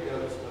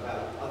anecdotes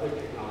about other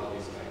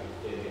technologies that I can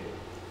fit in.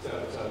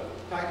 So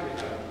talking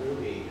about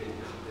Ruby,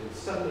 and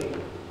suddenly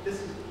this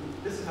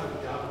is how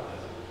Java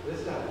does it. This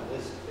is how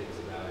Lisp thinks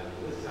about it.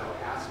 This is how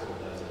Haskell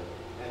does it.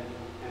 And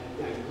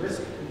I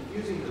risk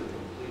confusing them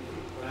completely.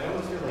 But I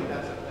almost feel like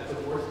that's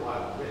a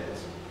worthwhile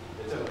risk.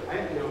 And so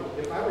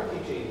if I were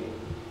teaching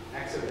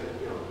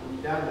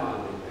XML, data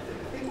modeling,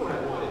 I think what I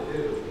want to do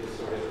is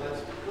sort of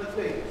let's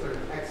make sort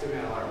of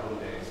XML our own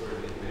day, sort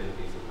of the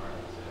humanities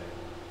department today.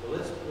 So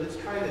let's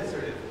try to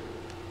sort of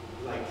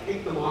like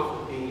take them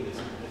off the beam as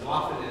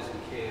often as we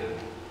can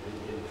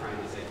in trying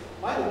to say,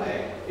 by the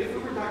way, if we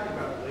were talking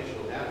about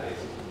relational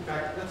databases, in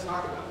fact, let's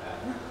talk about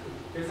that.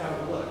 Here's how it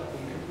would look.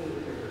 It'd be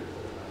completely different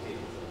sort of ideas.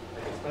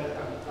 But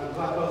I'm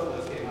glad both of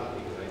those came up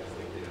because I just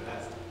think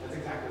that's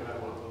exactly what I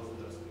want, both of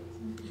those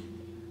things.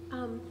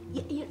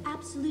 Yeah,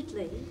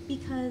 absolutely,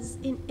 because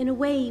in a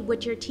way,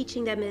 what you're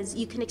teaching them is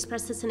you can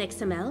express this in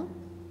XML,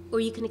 or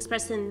you can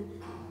express in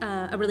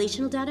a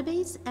relational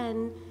database,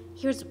 and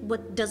here's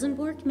what doesn't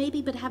work,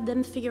 maybe, but have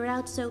them figure it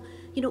out. So,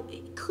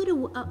 could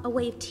a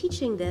way of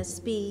teaching this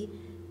be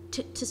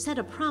to set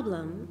a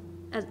problem,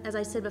 as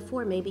I said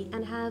before, maybe,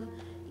 and have,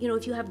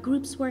 if you have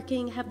groups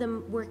working, have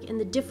them work in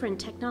the different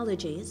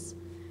technologies,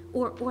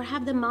 or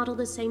have them model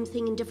the same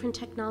thing in different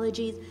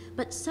technologies,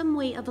 but some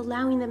way of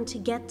allowing them to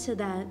get to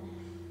that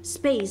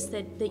space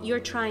that you're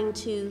trying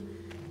to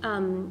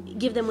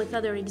give them with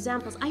other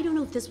examples. I don't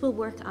know if this will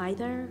work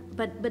either,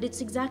 but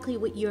it's exactly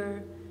what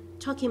you're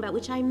talking about,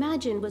 which I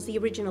imagine was the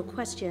original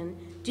question.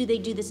 Do they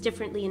do this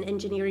differently in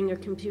engineering or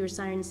computer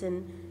science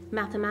and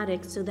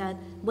mathematics, so that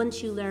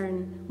once you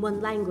learn one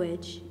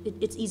language,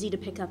 it's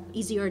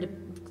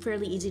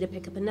fairly easy to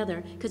pick up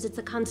another, because it's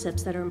the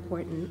concepts that are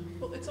important,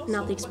 well, it's also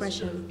not the a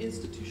question expression. of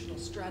institutional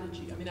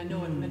strategy. I mean, I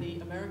know in many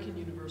American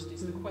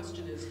universities, the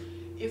question is,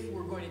 if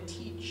we're going to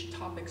teach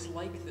topics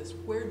like this,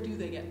 where do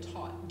they get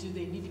taught? Do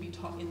they need to be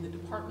taught in the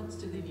departments?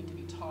 Do they need to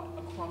be taught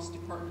across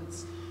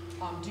departments?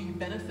 Do you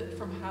benefit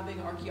from having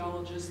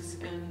archaeologists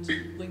and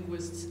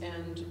linguists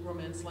and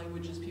Romance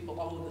languages people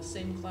all in the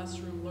same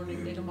classroom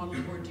learning data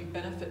modeling, or do you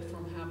benefit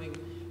from having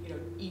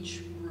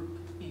each group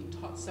being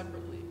taught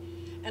separately?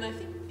 And I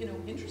think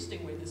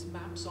interesting way this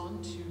maps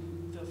onto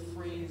the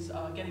phrase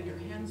 "getting your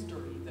hands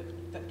dirty"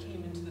 that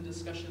came into the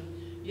discussion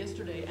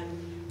yesterday,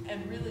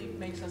 and really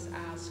makes us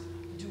ask: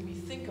 do we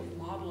think of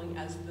modeling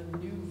as the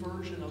new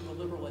version of the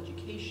liberal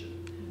education?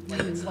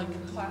 Right? It's like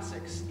the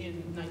classics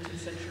in 19th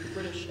century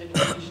British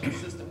education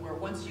system, where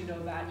once you know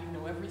that, you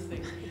know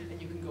everything,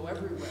 and you can go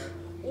everywhere.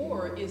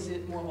 Or is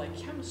it more like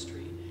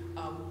chemistry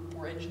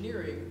or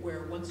engineering,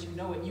 where once you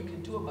know it, you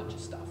can do a bunch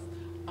of stuff?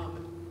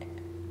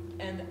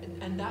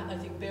 And that, I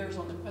think, bears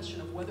on the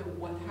question of whether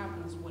what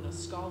happens when a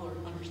scholar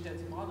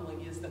understands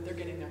modeling is that they're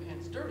getting their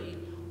hands dirty,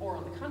 or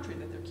on the contrary,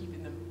 that they're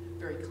keeping them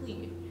very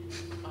clean.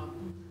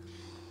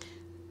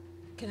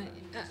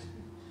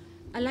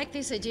 I like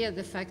this idea of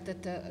the fact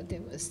that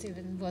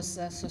Stephen was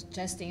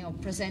suggesting or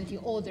presenting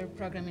older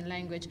programming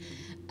language.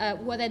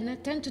 What I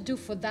tend to do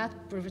for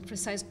that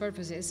precise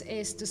purposes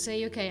is to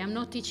say, okay, I'm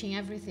not teaching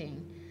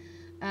everything.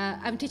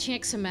 I'm teaching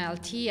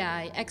XML,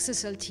 TI,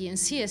 XSLT, and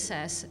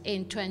CSS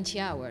in 20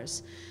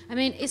 hours. I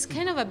mean, it's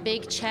kind of a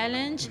big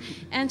challenge,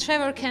 and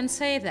Trevor can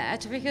say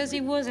that because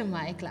he was in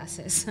my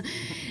classes.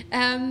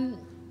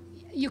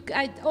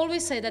 I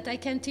always say that I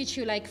can teach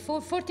you like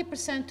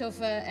 40% of,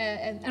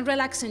 and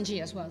relax in G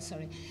as well,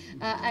 sorry.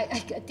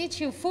 I teach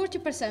you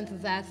 40%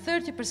 of that,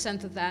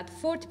 30% of that,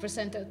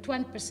 40%,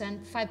 20%,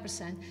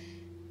 5%.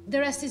 The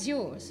rest is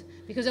yours,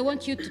 because I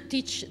want you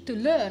to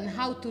learn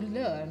how to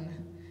learn,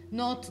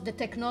 not the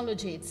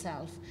technology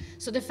itself.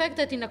 So the fact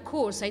that in a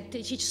course I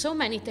teach so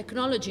many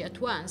technology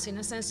at once, in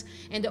a sense,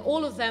 and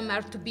all of them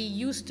are to be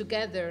used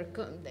together,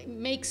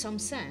 makes some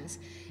sense.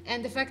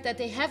 And the fact that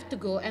they have to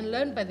go and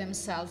learn by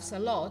themselves a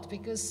lot,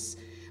 because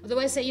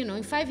Otherwise, say, you know,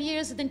 in 5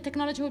 years, then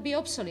technology will be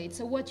obsolete.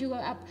 So what you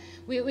are up,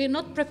 we're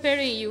not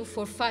preparing you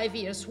for 5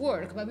 years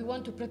work, but we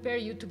want to prepare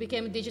you to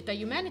become a digital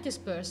humanities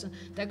person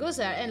that goes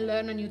there and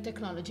learn a new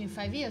technology in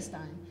 5 years'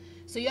 time.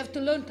 So you have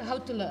to learn how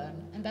to learn,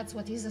 and that's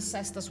what is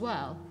assessed as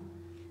well.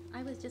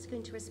 I was just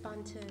going to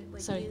respond to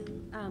what Sorry.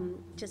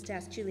 you just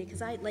asked, Julie,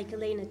 because I, like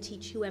Elena,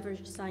 teach whoever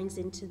signs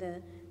into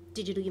the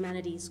digital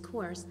humanities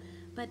course.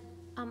 But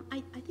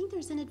I think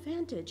there's an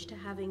advantage to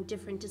having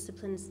different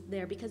disciplines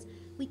there, because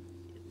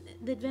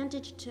the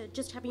advantage to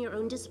just having your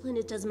own discipline,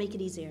 it does make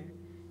it easier.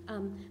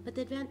 But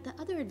the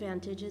other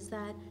advantage is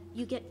that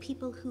you get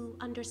people who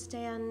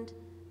understand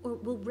or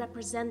will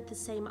represent the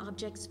same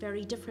objects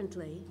very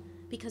differently,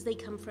 because they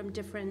come from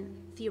different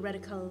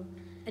theoretical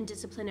and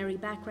disciplinary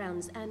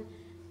backgrounds. And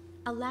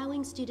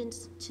allowing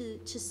students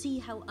to see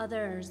how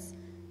others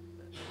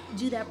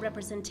do that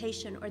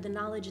representation or the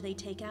knowledge they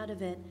take out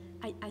of it,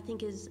 I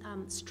think is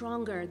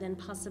stronger than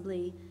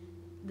possibly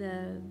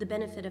the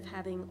benefit of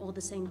having all the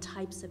same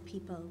types of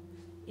people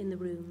in the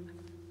room.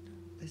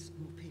 There's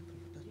more people,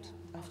 but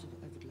after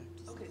I would like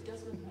to. Okay,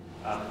 Desmond.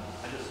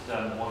 I just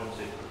wanted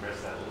to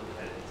progress that a little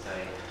bit and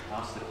say,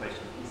 ask the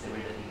question, is there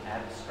anything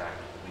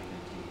abstract we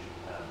can teach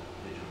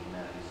digital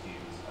humanities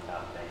students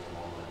about data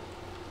modeling?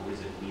 Or is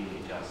it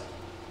really just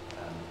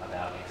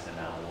about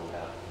XML or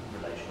about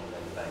relational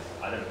database?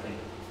 I don't think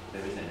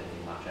there is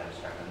anything much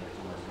abstract. I think it's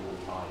almost all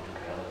tied to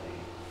reality.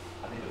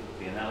 I think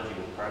the analogy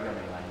with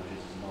programming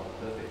languages is not a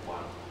perfect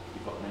one.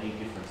 You've got many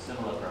different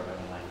similar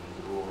programming languages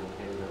that are all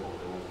imperative or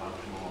they're all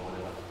functional or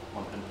whatever.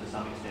 One can to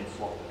some extent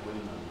swap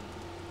between them.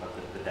 But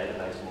the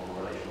database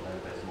model, relational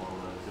database model,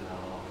 and XML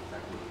are not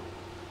exactly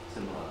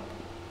similar.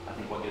 I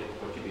think what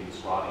you've been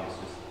describing is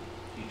just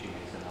teaching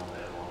XML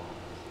data modeling.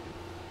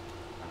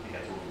 I think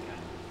that's all we can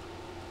do.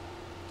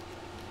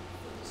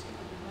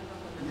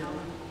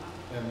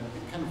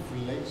 It kind of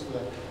relates to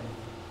that.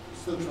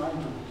 Still trying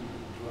to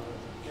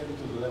get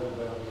into the level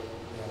where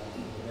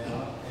there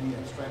are any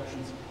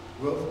abstractions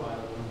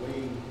worthwhile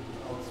conveying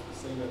without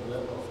saying at the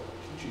level of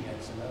teaching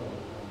XML.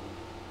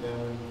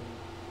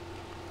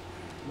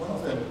 One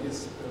of them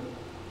is,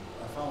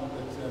 I found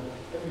that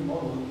every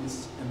model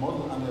is a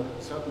model under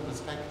a certain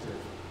perspective.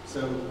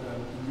 So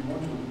we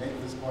want to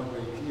make this point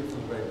very clear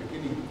from the very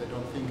beginning. They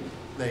don't think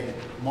they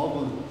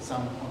model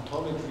some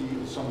ontology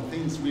or some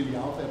things really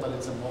out there, but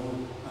it's a model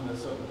under a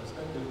certain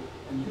perspective.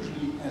 And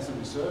usually as a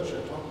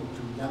researcher, talking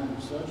to young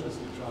researchers,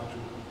 you try to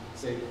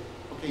say,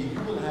 okay, you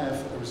will have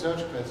a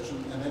research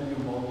question and then you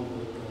model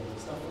the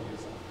stuff for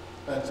yourself.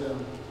 But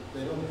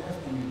they don't have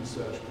any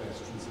research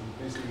questions. And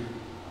basically,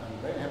 I'm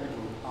very happy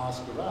to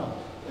ask around.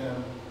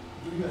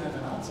 Do you have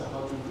an answer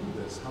how to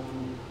do this? How to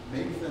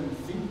make them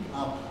think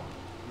up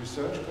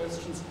research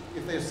questions?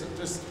 If they're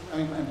just, I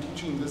mean, I'm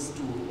teaching this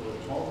to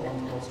talk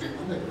one course to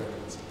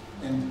undergraduates,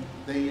 and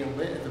they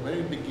are at the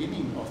very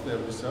beginning of their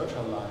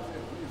researcher life,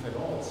 if at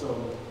all.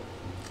 So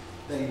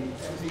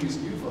everything is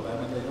new for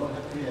them, and they don't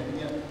have any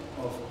idea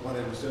of what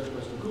a research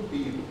question could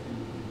be in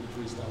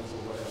literary studies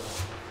or whatever.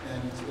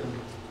 And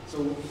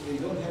so they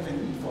don't have a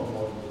need for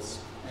models.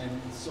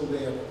 And so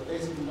they are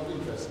basically not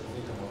interested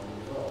in data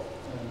modeling at all.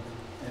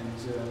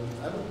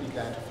 I would be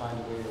glad to find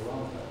a way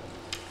around that.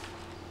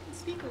 I'll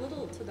speak a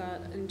little to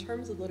that in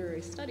terms of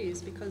literary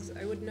studies, because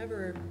I would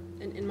never,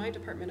 in my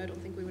department, I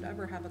don't think we would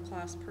ever have a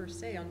class per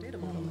se on data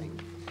modeling.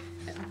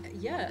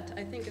 Yet,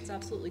 I think it's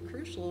absolutely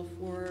crucial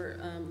for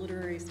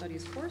literary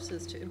studies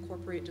courses to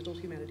incorporate digital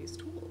humanities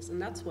tools,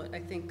 and that's what I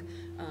think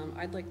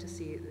I'd like to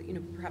see,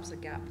 perhaps a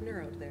gap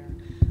narrowed there.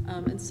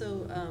 And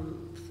so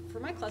for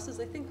my classes,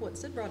 I think what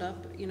Sid brought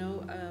up,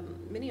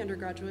 many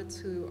undergraduates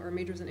who are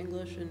majors in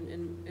English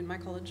in my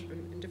college, or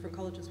in different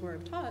colleges where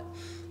I've taught,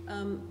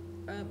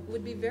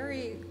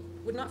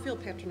 would not feel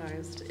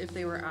patronized if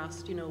they were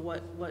asked,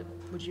 what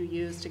would you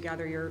use to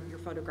gather your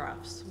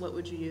photographs? What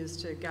would you use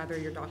to gather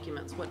your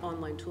documents? What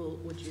online tool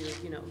would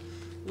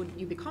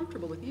you be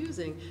comfortable with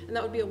using? And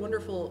that would be a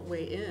wonderful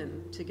way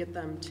in to get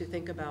them to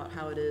think about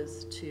how it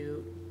is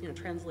to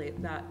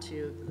translate that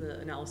to the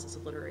analysis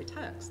of literary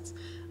texts.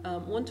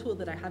 One tool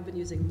that I have been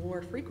using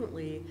more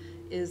frequently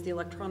is the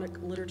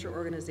Electronic Literature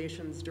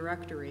Organization's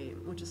directory,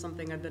 which is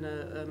something I've been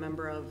a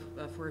member of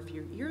for a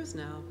few years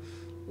now,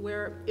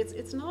 where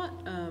it's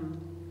not,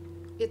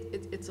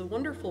 it's a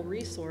wonderful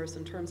resource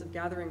in terms of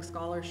gathering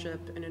scholarship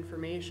and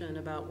information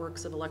about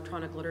works of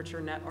electronic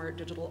literature, net art,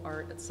 digital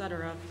art,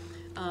 etc.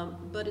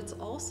 But it's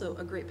also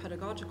a great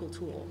pedagogical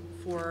tool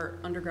for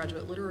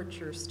undergraduate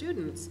literature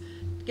students.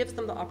 It gives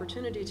them the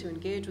opportunity to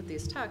engage with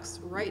these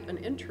texts, write an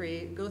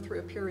entry, go through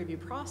a peer review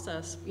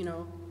process,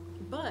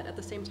 but at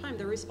the same time,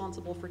 they're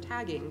responsible for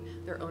tagging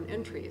their own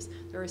entries.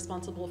 They're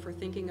responsible for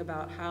thinking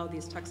about how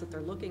these texts that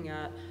they're looking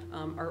at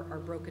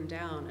are broken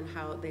down and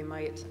how they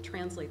might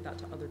translate that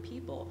to other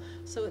people.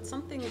 So it's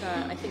something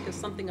that I think is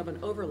something of an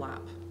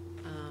overlap.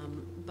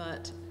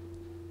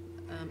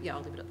 Yeah,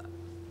 I'll leave it at that.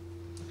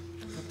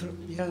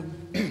 Yeah,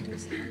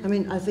 I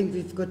mean, I think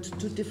we've got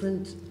two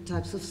different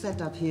types of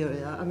setup here.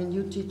 Yeah? I mean,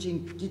 you're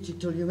teaching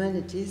digital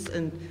humanities,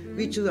 and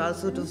we two are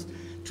sort of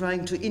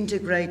trying to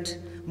integrate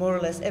more or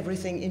less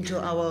everything into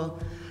our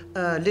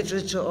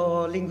literature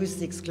or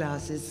linguistics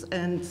classes.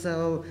 And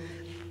so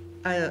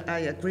I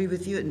agree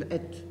with you.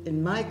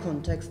 In my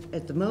context,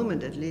 at the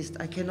moment at least,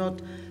 I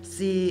cannot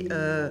see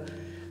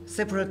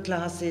separate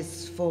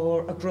classes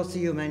for across the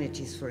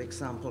humanities, for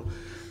example.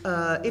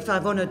 If I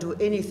want to do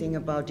anything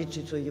about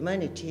digital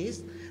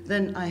humanities,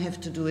 then I have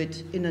to do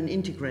it in an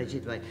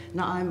integrated way.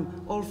 Now,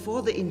 I'm all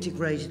for the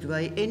integrated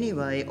way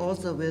anyway,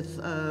 also with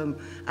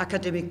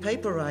academic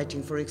paper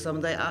writing, for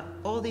example. There are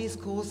all these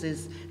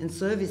courses in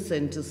service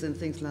centers and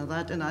things like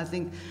that, and I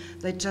think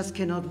they just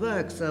cannot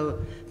work.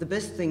 So the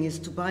best thing is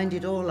to bind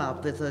it all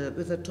up with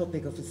a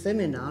topic of a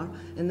seminar,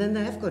 and then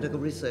they have got a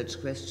research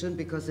question,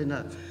 because in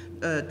a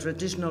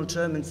traditional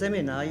German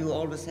seminar, you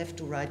always have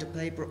to write a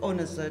paper on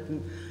a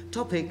certain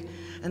topic,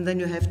 and then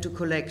you have to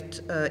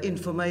collect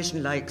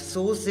information like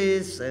sources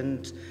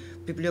and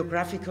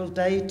bibliographical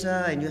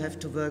data, and you have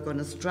to work on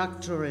a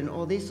structure and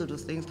all these sort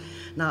of things.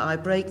 Now, I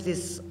break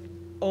this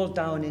all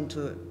down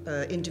into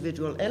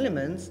individual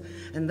elements,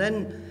 and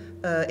then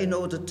in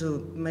order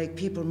to make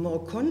people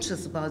more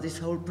conscious about this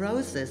whole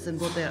process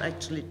and what they're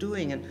actually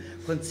doing, and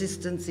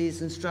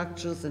consistencies and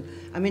structures. And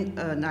I mean,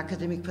 an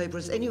academic paper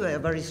is anyway a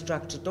very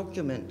structured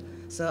document.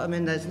 So, I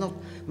mean, there's not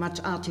much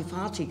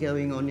arty-farty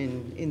going on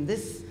in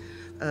this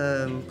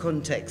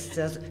context.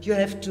 You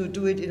have to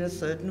do it in a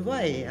certain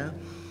way. Yeah?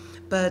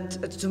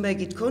 But to make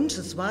it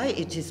conscious why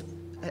it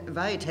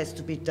has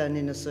to be done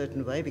in a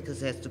certain way,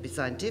 because it has to be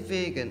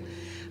scientific, and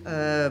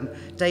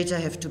data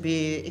have to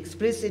be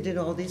explicit and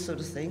all these sort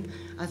of things.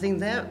 I think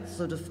their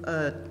sort of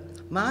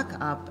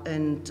markup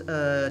and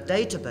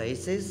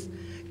databases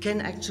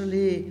can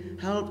actually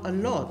help a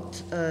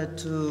lot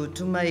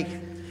to make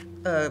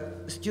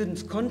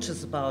students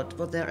conscious about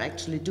what they're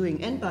actually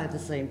doing, and by the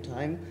same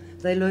time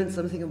they learn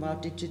something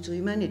about digital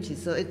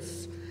humanities. So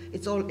it's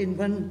all in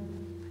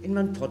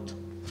one pot.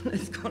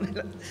 Let's call it.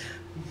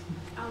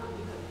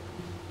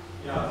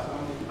 Yeah, so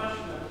on the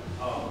question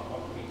of what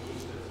can we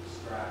teach that's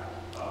abstract,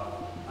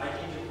 I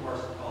teach a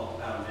course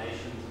called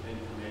Foundations of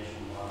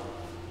Information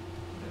Modeling.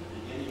 At the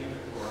beginning of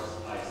the course,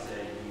 I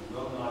say, you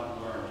will not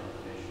learn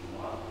information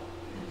modeling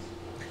in this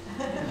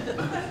course.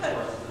 This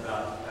course is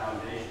about the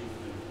foundations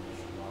of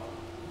information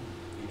modeling.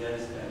 We then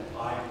spend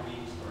 5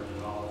 weeks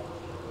learning all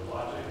of the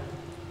logic,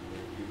 we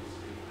review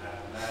discrete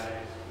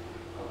mathematics,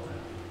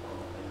 elementary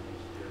formal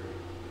language theory,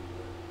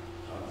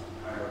 some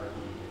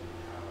hierarchy,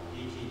 how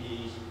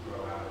DTDs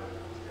grow out of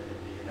extended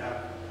DNF,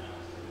 and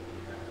extended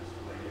DNF is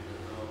related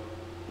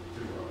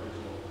to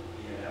original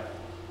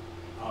DNF.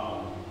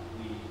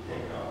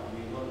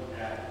 We look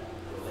at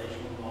the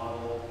relational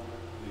model,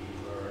 we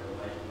learn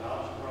relational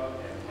algebra,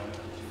 and one of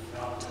the 2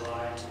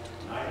 calculi,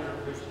 neither of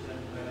which is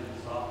implemented in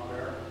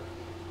software,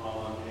 all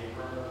on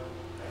paper.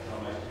 I tell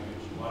my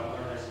students, you want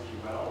to learn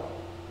SQL?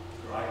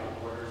 Drive the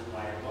orders,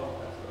 buy a book,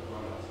 that's what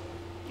grown-ups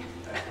do.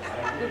 That's what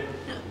I did, you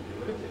can do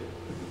it too.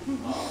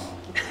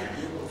 I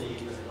do believe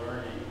that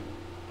learning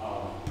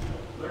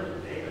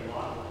data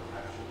modeling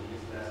actually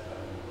is best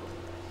done in the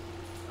workplace,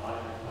 not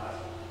in a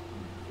classroom.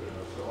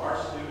 So our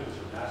students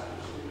are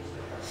master's students.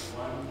 They have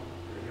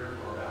they're here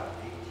for about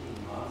 18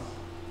 months.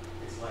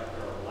 It's like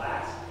their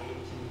last 18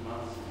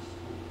 months in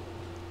school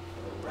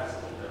for the rest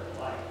of their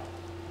life.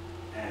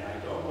 And I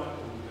don't want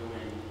them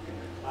doing in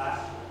the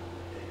classroom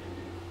that they can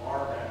do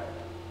far better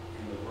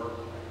in the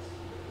workplace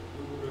with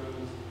the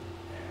gurus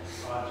and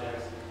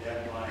projects and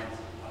deadlines,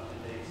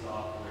 up-to-date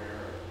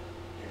software,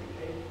 and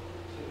paper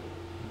too.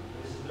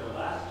 This is their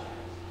last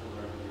chance to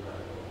learn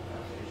theoretical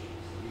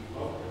foundations. So we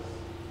focus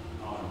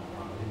on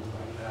things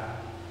like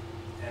that.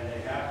 And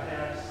they have to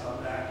have some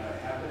background.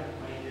 I have been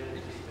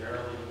acquainted just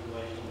barely with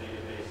relational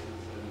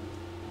databases and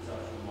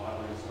conceptual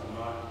modeling, so I'm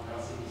not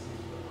seeing these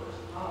things for the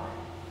first time.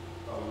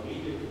 But when we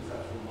do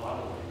conceptual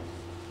modeling,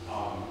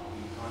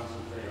 we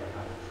concentrate on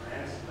how to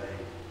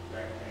translate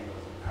rectangles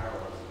and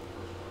parallels to the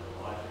first order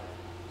logic,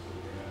 so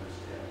we can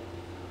understand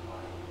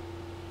what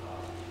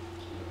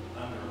the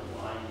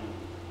underlying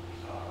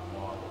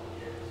model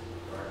is,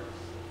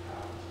 regardless of how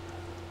it's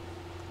happening.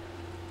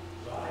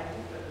 So I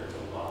think that there's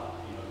a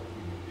lot, that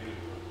we can do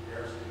to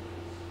prepare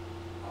students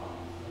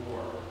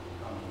for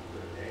becoming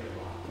good data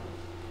modelers.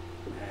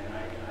 And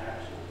I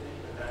actually think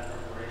that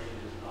preparation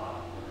is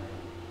not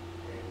learning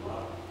data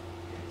modeling.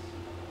 It's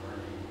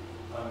learning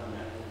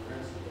fundamental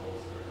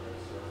principles that are going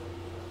to serve you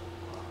for the rest of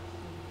your life.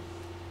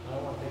 I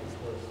don't want to take this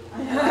course. I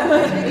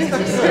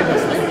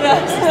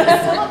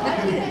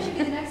think that should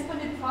be the next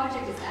funded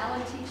project, is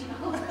Alan teaching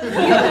all of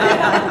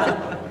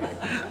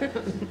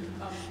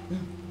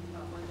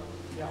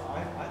Yeah,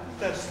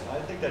 I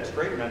think that's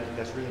great, and I think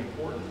that's really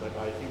important. But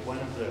I think one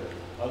of the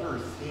other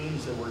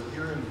themes that we're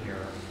hearing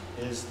here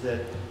is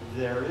that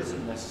there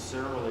isn't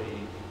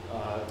necessarily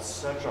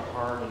such a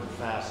hard and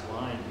fast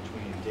line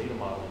between data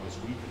modeling as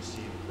we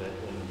perceive that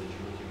in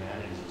digital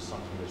humanities is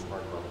something that's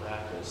part of our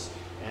practice,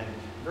 and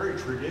very very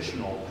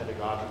traditional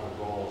pedagogical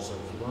goals of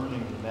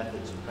learning the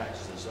methods and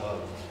practices of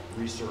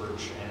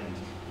research and,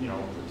 you know,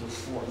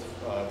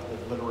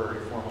 literary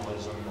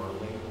formalism or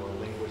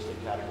linguistic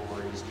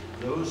categories.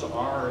 Those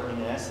are, in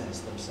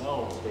essence,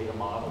 themselves data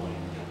modeling,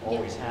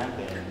 always have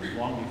been,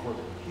 long before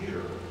the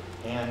computer.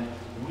 And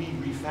we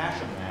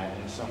refashion that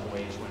in some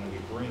ways when we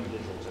bring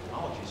digital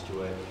technologies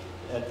to it,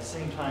 at the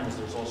same time as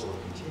there's also a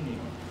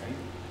continuum, right?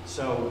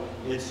 So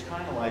it's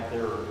kind of like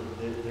there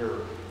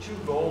are two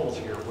goals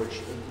here,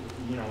 which,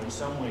 you know, in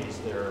some ways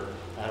they're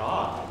at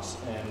odds,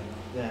 and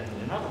then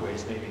in other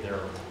ways maybe they're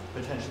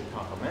potentially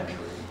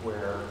complementary,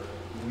 where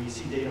we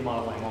see data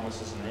modeling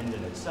almost as an end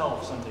in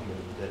itself, something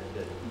that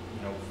you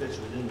know, fits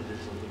within the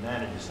digital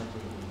humanities,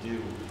 something that we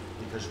do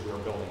because we're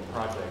building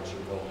projects or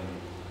building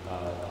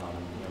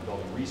you know,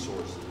 building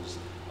resources.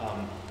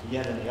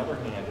 Yet on the other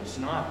hand, it's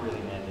not really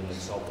an end in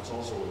itself, it's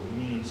also a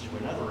means to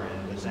another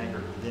end that's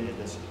anchored within a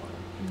discipline.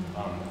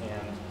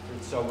 And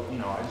so, you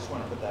know, I just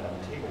want to put that on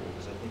the table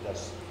because I think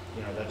that's,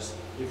 you know, that's,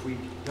 if we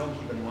don't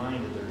keep in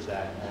mind that there's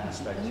that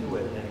aspect to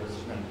it, then we're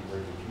just going to be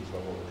very confused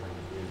about what we're trying to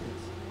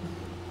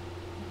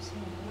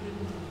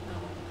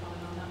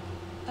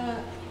do.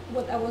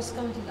 What I was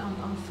commenting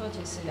on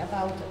Ferguson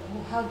about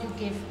how to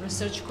give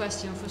research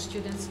question for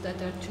students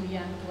that are too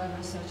young to have a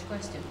research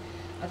question.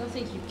 I don't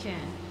think you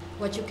can.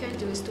 What you can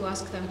do is to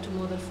ask them to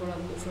model for a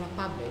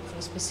public, for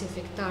a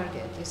specific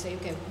target. You say,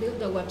 okay,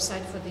 build a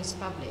website for this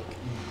public.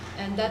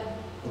 And that,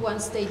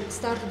 once they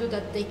start to do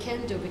that, they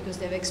can do because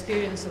they have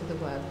experience of the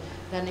web,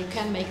 then it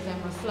can make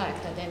them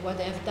reflect that what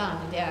they have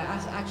done, they are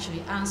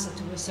actually answered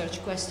to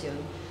research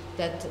question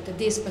that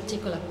this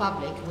particular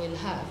public will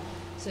have.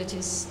 So it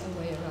is a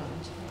way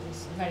around.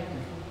 It's very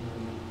good.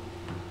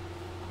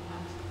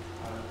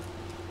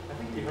 I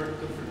think we heard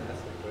different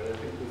aspects, right? I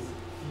think this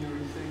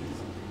theory thing is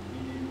something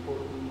really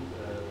important.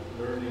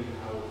 Learning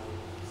how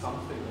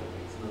something like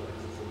XML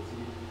XSLT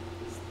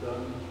is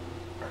done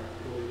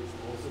practically is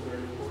also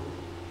very important.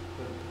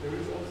 But there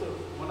is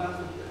also one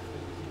aspect that I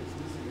think is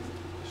missing is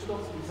there should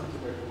also be something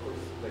like, of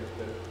course, like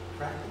the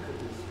practical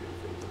history of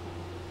data,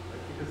 right?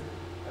 Because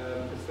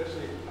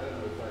especially, I don't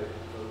know, if I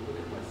look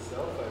at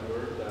myself, I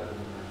learned that in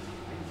the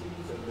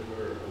 1990s, and there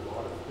were a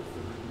lot of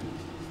different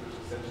communities which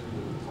essentially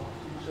wouldn't talk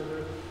to each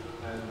other.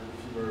 And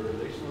if you were a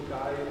relational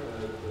guy,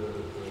 the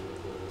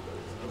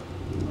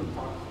would not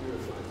talk to you and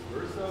vice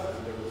versa.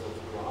 And there was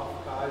also graph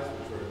guys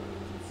which were in the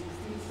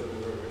 1960s, so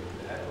they were already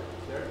dead or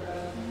their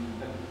dead.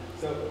 And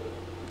so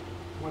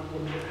when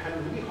we had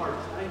a really hard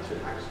time to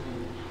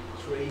actually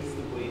trace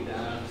the way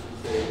down to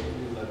say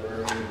new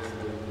librarians in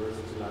the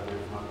University Library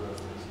of Flanders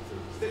in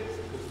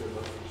 1936, because there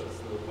was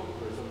just no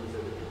book where somebody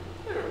said,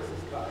 there was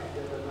this guy,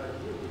 he had an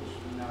idea which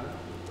we now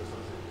have or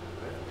something like that,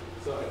 right?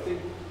 So I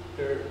think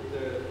the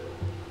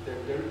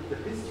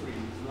history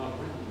is not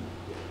written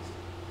yet.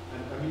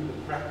 And I mean the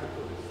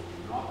practical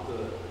history, not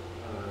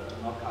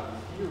how the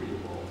theory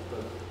evolved,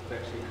 but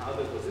actually how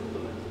that was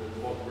implemented and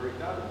what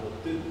worked out and what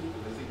didn't.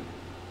 And I think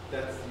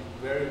that's the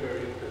very, very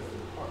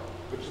interesting part,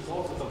 which is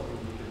also something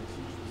we can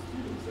teach the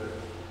students that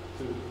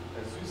to,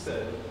 as you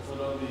said, it's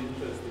not only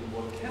interesting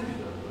what can be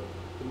done, but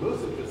the most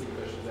interesting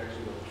question is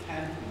actually what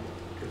can't be done,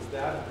 because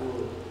that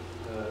will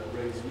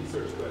raise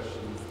research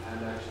questions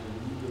and actually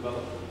new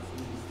developments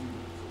in the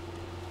students.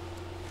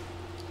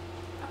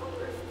 I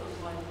wonder if those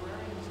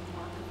librarians and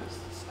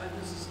archivists,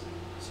 this is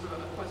sort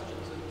of a question to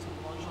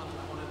Lonjan, and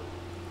I want to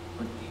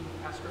let you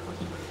ask her a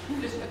question, but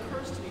it just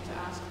occurs to me to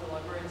ask the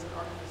librarians and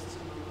archivists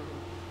in the room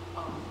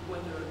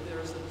whether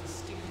there's a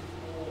distinctive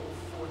role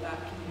for that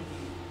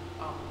community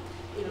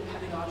in a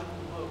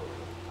pedagogical mode,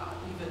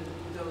 even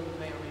though you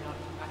may or may not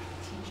actually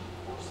teach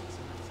courses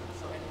in that sense.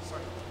 So,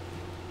 sorry.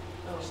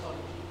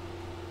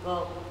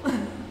 Well,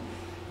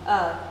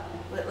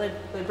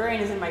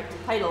 librarian is in my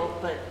title,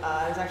 but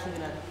I was actually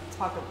going to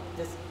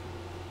just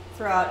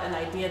throw out an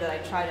idea that I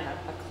tried in a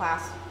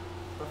class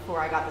before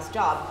I got this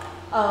job.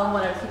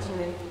 When I was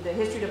teaching the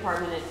history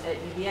department at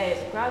UVA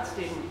as a grad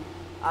student,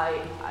 I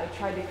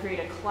tried to create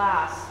a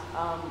class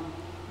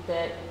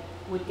that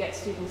would get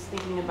students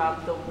thinking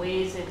about the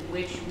ways in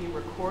which we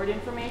record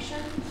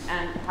information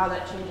and how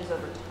that changes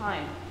over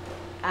time.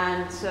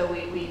 And so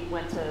we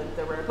went to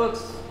the rare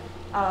books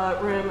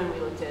room and we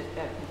looked at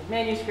printed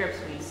manuscripts.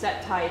 We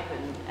set type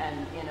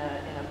and in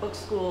a book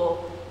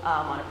school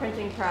on a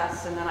printing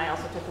press, and then I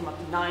also took them up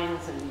to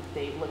 9s and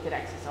they looked at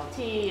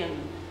XSLT and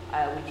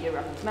we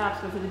georeference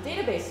maps. But for the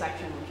database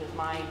section, which is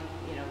my,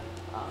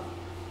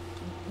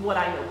 what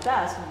I know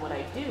best and what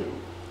I do,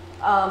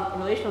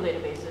 relational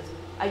databases,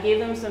 I gave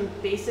them some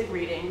basic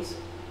readings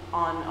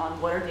on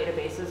what are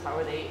databases, how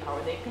are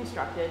they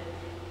constructed.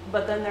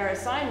 But then their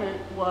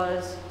assignment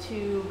was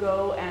to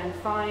go and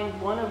find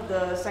one of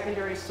the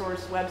secondary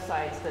source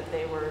websites that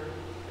they were,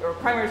 or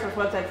primary source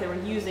websites they were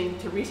using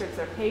to research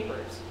their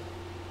papers.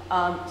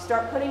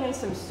 Start putting in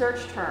some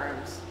search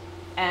terms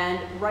and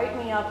write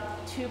me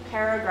up 2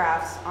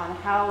 paragraphs on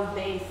how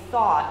they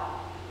thought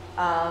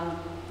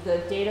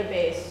the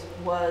database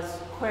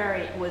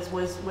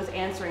was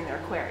answering their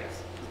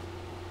queries.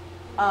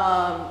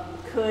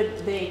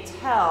 Could they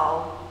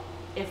tell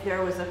if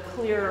there was a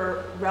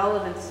clear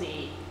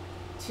relevancy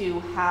to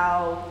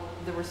how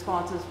the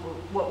responses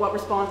were, what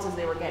responses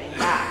they were getting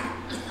back.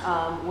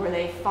 Were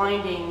they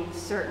finding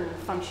certain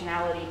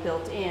functionality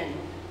built in,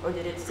 or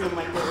did it seem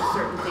like there were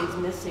certain things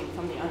missing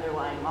from the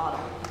underlying model?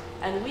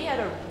 And we had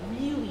a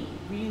really,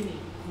 really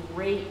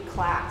great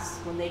class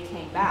when they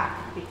came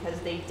back, because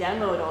they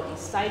demoed all these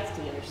sites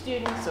to the other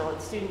students, so the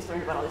students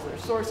learned about all these other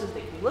sources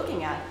they could be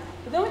looking at.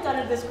 But then we got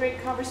into this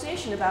great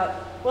conversation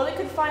about, well, they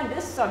could find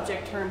this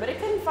subject term, but it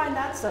couldn't find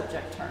that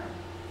subject term.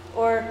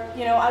 Or,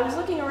 you know, I was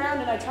looking around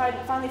and I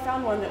finally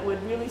found one that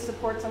would really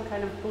support some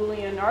kind of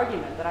Boolean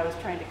argument that I was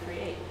trying to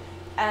create.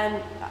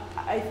 And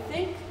I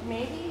think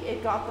maybe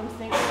it got them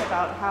thinking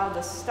about how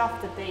the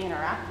stuff that they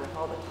interact with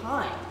all the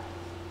time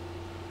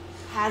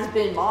has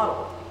been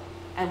modeled.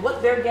 And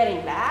what they're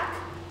getting back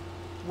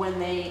when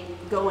they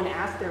go and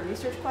ask their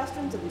research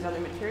questions of these other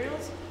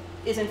materials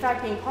is in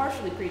fact being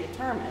partially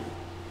predetermined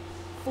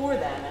for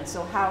them. And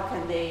so how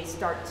can they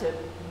start to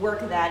work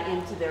that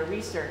into their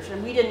research?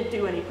 And we didn't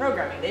do any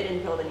programming. They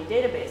didn't build any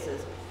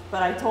databases.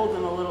 But I told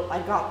them a little,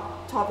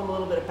 taught them a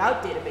little bit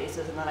about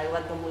databases, and then I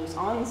let them loose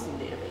on some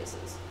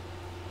databases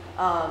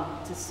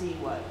to see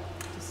what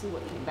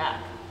came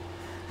back.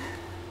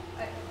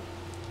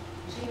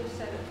 Gina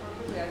said it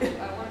perfectly.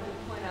 I wanted to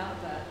point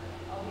out that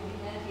I'll be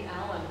the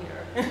anti-Allen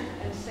here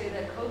and say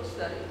that code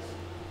studies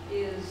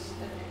is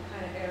a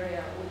kind of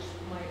area which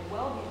might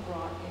well be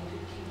brought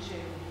into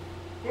teaching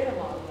data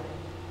modeling,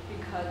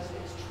 because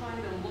it's trying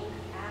to look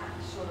at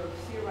sort of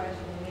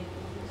theorizing and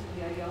making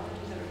the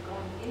ideologies that are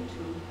going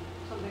into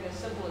something as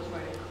simple as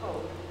writing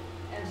code.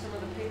 And some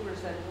of the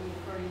papers that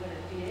we've heard even at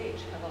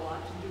DH have a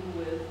lot to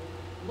do with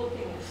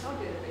looking at how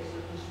databases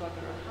are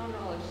constructed or how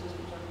knowledge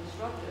systems are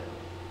constructed,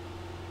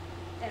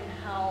 and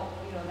how,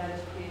 you know, that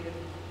is created,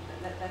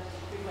 that's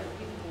created by the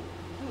people who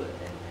do it,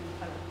 and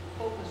kind of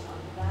focus on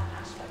that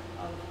aspect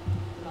of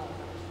the knowledge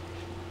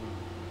representation.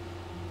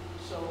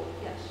 So,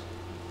 yes,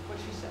 what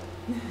she said.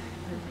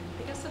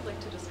 I guess I'd like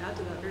to just add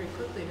to that very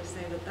quickly to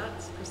say that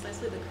that's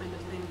precisely the kind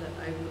of thing that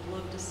I would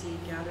love to see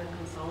gathered,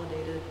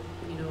 consolidated,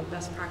 you know,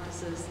 best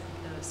practices,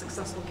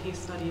 successful case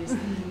studies,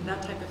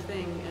 that type of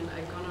thing. And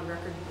I've gone on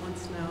record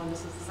once now, and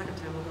this is the second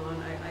time I'll go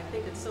on. I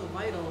think it's so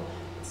vital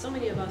that so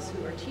many of us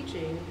who are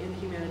teaching in the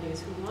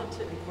humanities, who want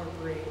to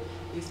incorporate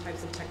these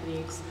types of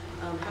techniques,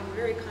 have a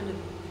very kind of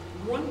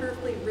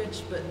wonderfully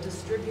rich but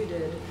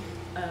distributed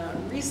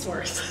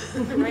resource,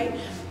 right?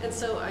 And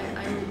so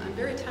I'm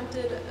very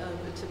tempted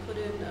to put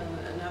in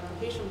an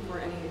application for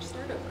NEH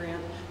Startup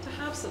Grant to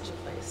have such a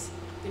place,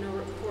 you know,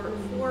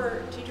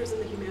 for teachers in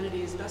the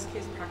humanities, best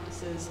case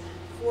practices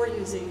for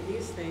using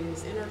these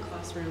things in our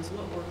classrooms,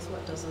 what works,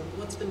 what doesn't,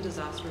 what's been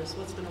disastrous,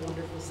 what's been a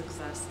wonderful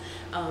success,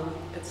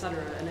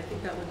 etc. And I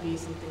think that would be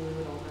something we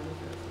would all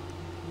benefit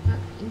from.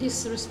 In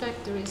this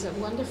respect, there is a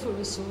wonderful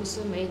resource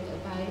made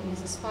by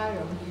Mrs.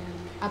 Spiro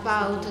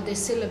about the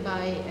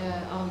syllabi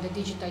on the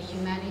digital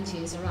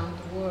humanities around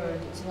the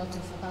world. It's a lot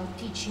of about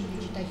teaching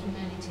digital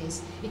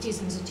humanities. It is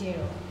in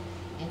Zotero.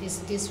 And this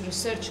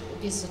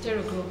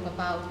Zotero group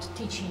about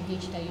teaching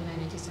digital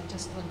humanities, I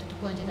just wanted to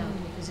point it out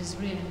because it's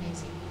really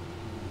amazing.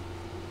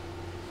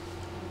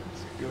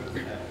 Good.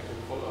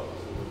 Follow up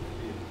to what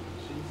Ellie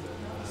and Jean said.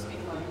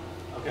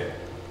 Okay,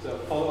 so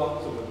follow up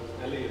to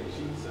what Ellie and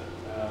Jean said.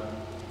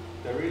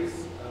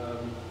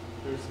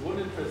 There's one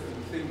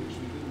interesting thing which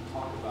we didn't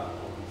talk about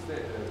on these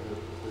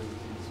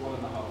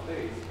 1.5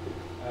 days,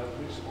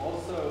 which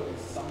also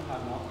is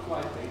somehow not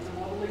quite data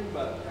modeling,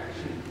 but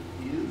actually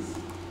is,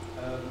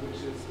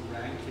 which is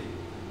ranking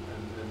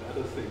and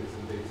other things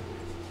in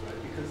databases, right?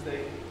 Because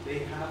they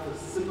have a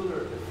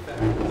similar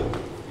effect. So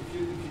if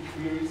you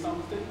query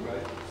something,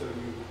 right? So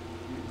you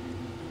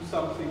do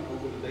something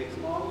over the data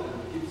model and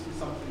it gives you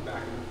something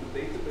back, and the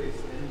database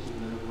engine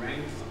then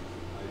ranks something,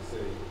 I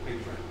say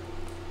PageRank.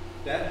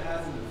 That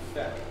has an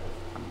effect,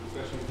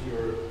 especially if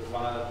you're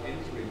while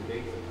entering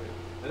data, right?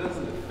 That has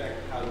an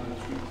effect how you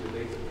treat your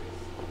database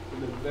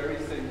in the very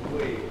same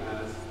way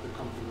as the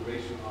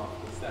configuration of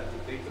the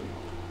static data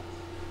model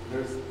has.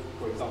 There's,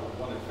 for example,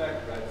 one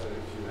effect, right? So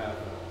if you have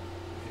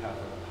a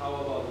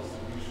Powerball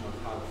distribution of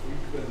how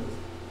frequent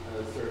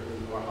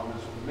certain or how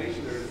much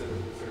information there is at a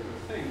certain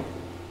thing,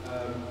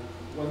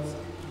 once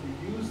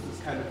you use this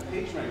kind of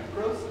PageRank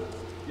process,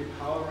 your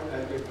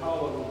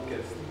Powerball will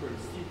get steeper and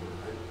steeper,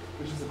 right?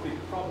 Which is a big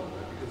problem,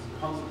 right? Because you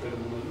concentrate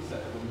on Mona Lisa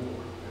ever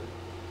more, right?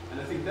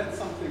 And I think that's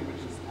something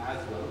which is as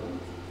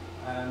relevant,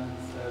 and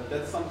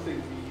that's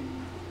something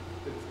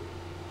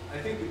I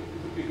think it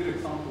would be a good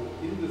example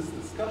in this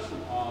discussion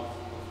of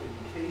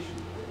education,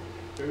 right?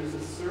 There are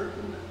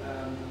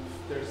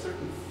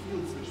certain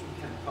fields which we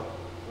can cover,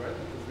 right?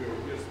 Because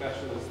we're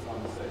specialists on,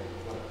 say,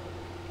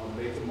 on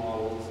data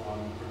models,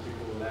 on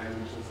particular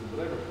languages and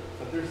whatever.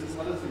 But there's these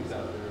other things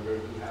out there where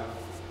we have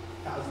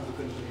thousands of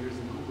engineers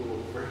in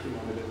Google working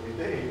on it every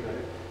day,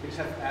 right? Which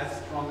have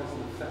as strong as an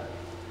effect.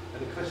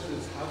 And the question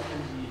is, how can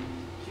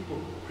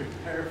people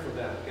prepare for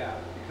that gap?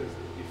 Because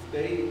if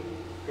they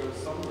go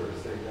somewhere,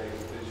 say they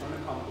join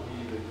a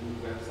company, they do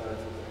websites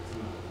with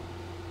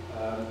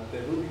XML, they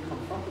will be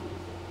confronted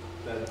with that.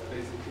 that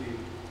basically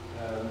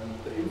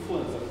the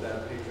influence of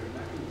that patriot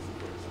mechanism,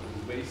 for example,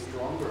 is way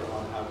stronger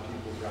on how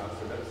people browse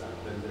their website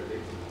than their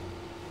data model.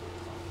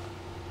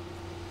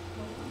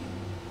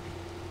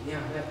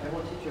 Yeah, I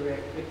wanted to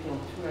react quickly on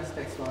two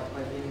aspects why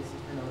there is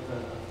kind of a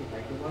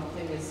feedback. The one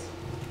thing is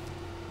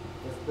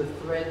the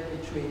thread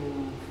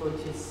between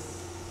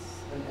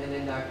Fotis and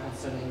Elena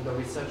concerning the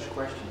research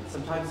question.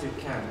 Sometimes you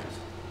can't,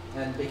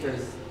 and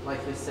because, like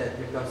you said,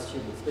 you've got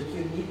students, but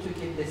you need to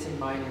keep this in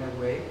mind in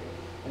a way,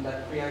 and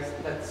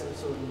that's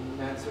also an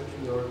answer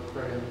to your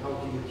question, how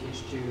do you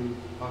teach to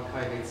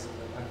archivists,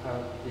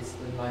 archivists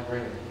and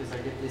librarians? Because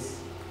I did this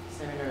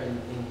seminar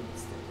in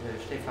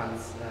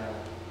Stefan's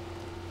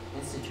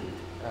institute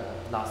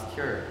last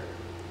year,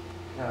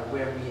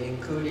 where we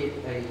included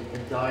a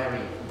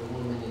diary of a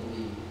woman in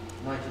the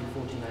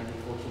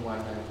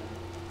 1940-1941,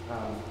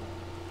 and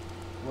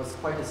was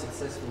quite a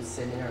successful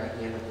seminar at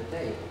the end of the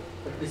day.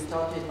 But we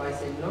started by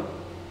saying, look,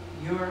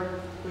 you're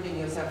putting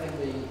yourself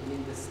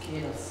in the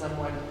skin of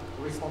someone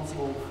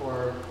responsible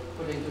for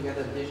putting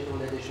together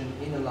digital edition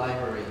in a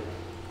library,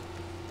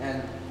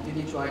 and you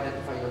need to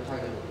identify your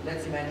target.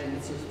 Let's imagine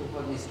it's useful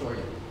for the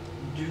historian.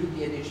 Do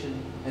the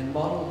edition and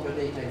model your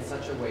data in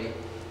such a way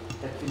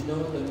that you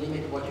know the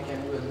limit, what you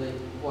can do and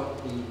what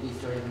the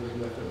historian will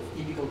do afterwards.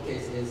 Typical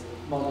case is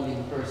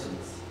modeling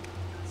persons.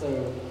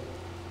 So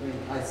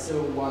I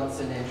saw once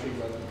an entry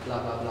of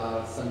blah blah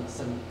blah,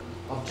 some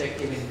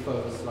objective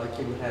infos like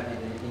you would have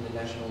in the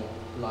National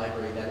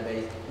Library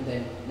database, and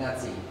then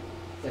Nazi.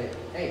 Say,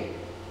 hey,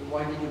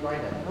 why did you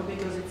write that? No,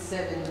 because it's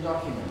said in the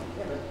document.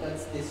 Yeah, but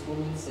that's this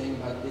woman saying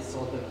about this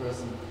sort of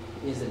person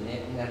is a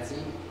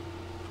Nazi.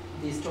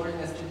 The historian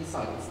has to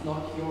decide. It's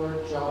not your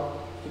job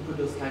to put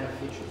those kind of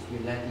features. You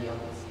let the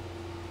others.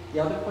 The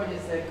other point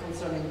is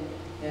concerning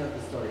end of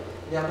the story.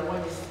 The other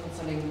one is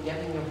concerning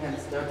getting your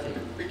hands dirty.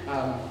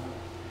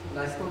 And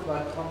I spoke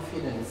about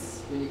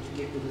confidence you need to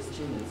give to the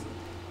students.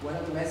 One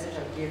of the messages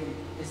I gave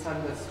this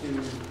time was to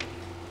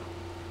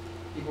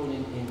people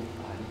in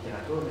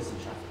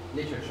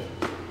literature.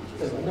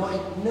 So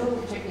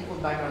no technical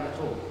background at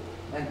all.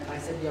 And I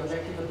said the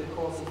objective of the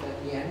course is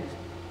at the end,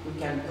 we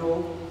can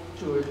go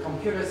to a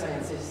computer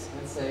sciences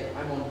and say,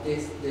 I want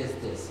this, this,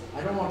 this.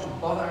 I don't want to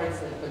bother it,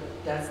 but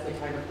that's the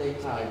kind of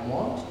data I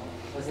want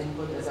as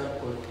input, as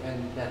output,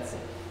 and that's it.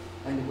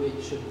 And we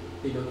should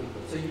be looking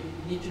for. So you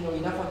need to know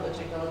enough of the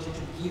technology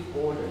to give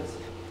orders,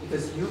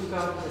 because you've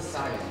got the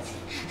science.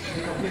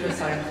 The computer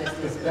scientist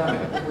is done.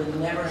 It will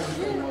never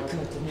understand what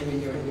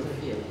in your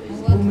field.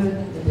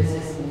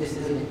 This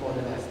is an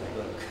important aspect.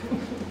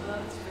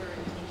 That's very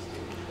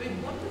interesting. I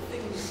mean, one of the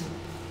things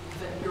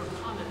that your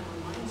comment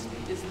reminds me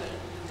is that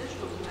the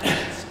digital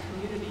humanities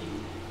community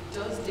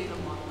does data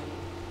modeling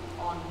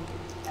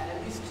at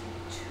least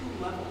two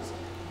levels.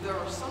 There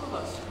are some of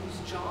us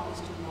whose job is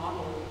to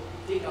model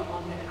data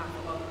on behalf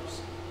of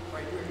others,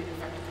 right? We're in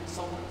effect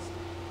consultants.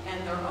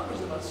 And there are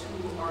others of us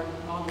who are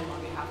modeling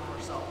on behalf of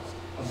ourselves.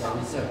 Of our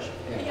research.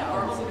 Yeah,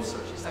 our own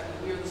research, exactly.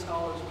 We are the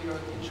scholars, we are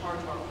in charge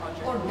of our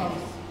project. Or both.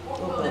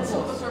 Well, and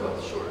some of us are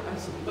both, sure,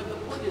 absolutely. But the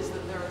point is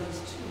that there are these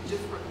two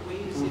different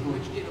ways in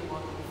which data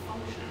modeling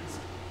functions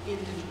in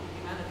digital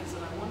humanities,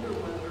 and I wonder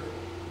whether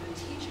the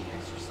teaching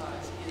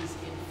exercise is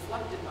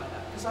inflected by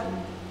that. Because I'm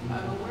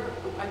aware,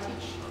 I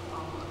teach a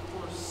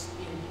course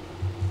in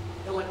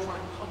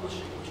electronic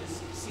publishing, which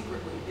is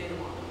secretly data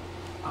modeling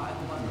at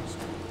the Library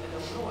School in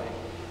Illinois.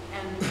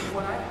 And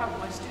what I have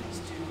my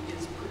students do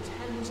is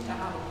pretend to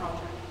have a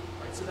project,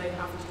 right? So they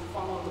have to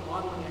follow the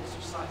modeling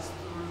exercise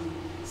through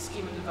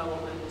schema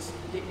development,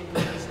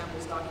 including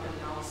samples, document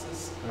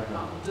analysis,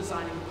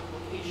 designing a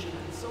publication,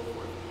 and so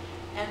forth.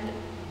 And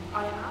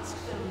I ask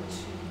them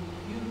to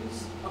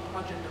use a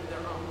project of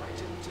their own, right?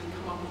 To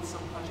come up with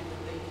some project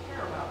that they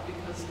care about,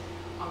 because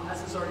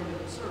as has already been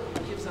observed,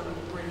 it gives them a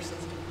greater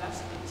sense of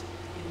investment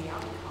in the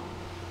outcome.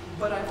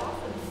 But I've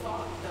often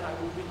thought that I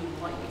would really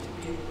like to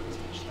be able to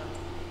teach them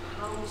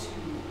how to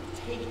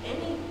take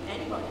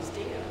anybody's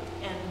data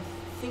and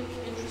think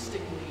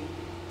interestingly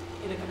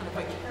in a kind of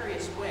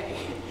vicarious way.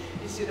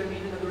 You see what I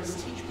mean? In other words,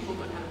 teach people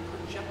to kind of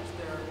project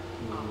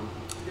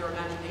their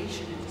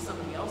imagination into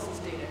somebody else's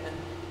data and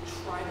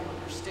try to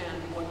understand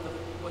what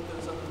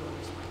those other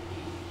motives might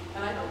be.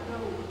 And I don't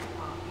know,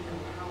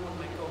 how one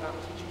might go about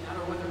teaching that,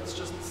 or whether it's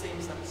just the same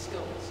set of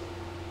skills.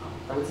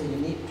 I would say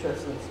you need to have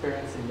some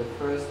experience in the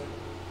first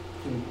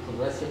to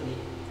progressively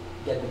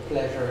get the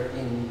pleasure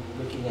in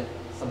looking at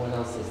someone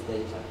else's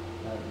data.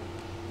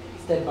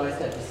 Step by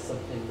step is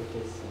something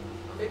which is...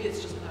 or maybe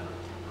it's just a matter of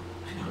temperament.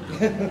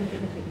 I don't know.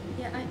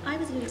 Yeah, I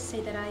was going to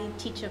say that I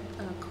teach a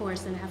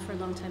course and have for a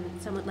long time,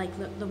 somewhat like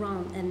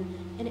Laurent,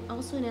 and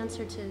also in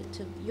answer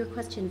to your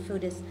question,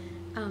 Fotis,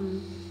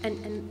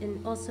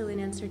 and also in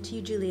answer to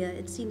you, Julia,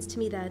 it seems to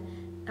me that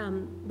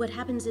what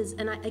happens is,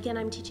 and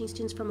I'm teaching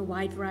students from a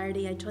wide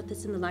variety. I taught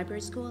this in the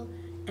library school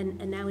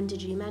and now in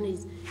digital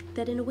humanities,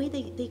 that in a way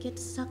they get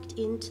sucked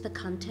into the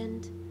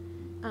content.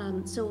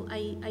 So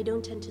I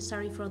don't tend to,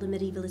 sorry for all the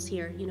medievalists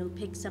here,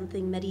 pick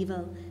something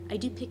medieval. I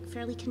do pick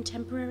fairly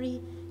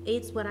contemporary. A,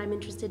 it's what I'm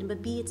interested in,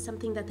 but B, it's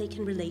something that they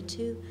can relate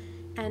to.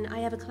 And I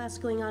have a class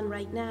going on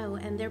right now,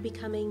 and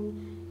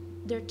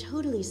they're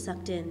totally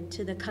sucked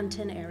into the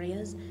content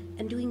areas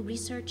and doing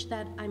research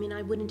that, I mean,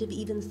 I wouldn't have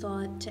even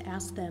thought to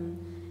ask them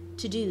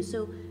to do.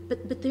 So,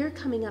 but they're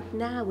coming up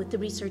now with the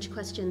research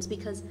questions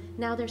because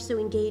now they're so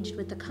engaged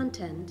with the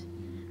content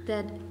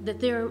that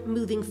they're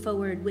moving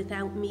forward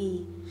without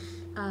me.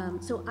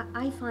 So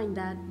I find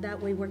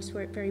that way works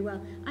for it very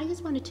well. I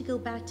just wanted to go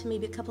back to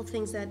maybe a couple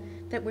things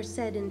that were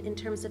said in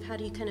terms of how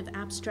do you kind of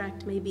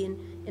abstract maybe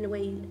in a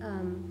way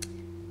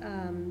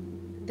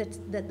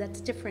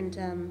that's different.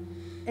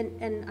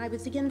 And I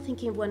was again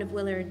thinking of one of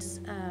Willard's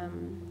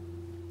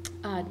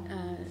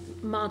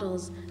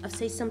models of,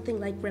 say, something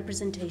like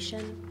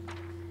representation.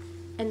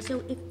 And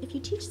so if you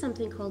teach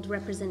something called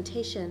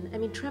representation, I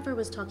mean, Trevor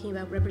was talking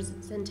about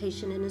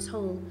representation in his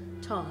whole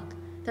talk.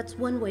 That's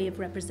one way of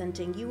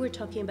representing. You were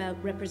talking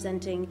about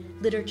representing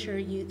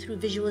literature through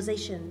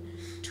visualization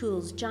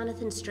tools.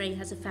 Jonathan Stray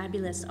has a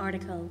fabulous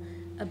article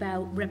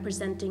about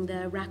representing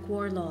the Iraq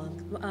war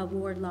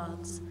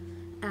logs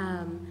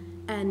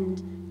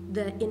and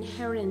the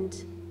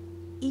inherent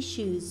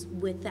issues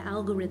with the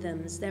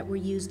algorithms that were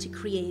used to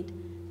create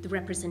the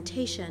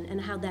representation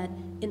and how that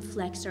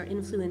inflects or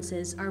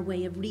influences our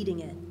way of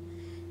reading it.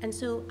 And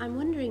so I'm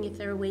wondering if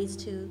there are ways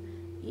to,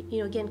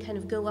 again, kind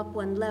of go up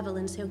one level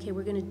and say, okay,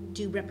 we're going to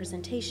do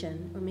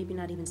representation, or maybe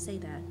not even say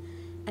that,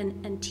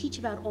 and teach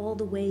about all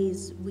the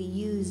ways we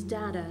use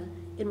data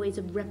in ways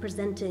of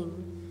representing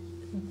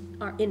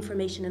our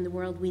information in the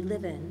world we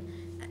live in,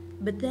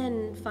 but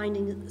then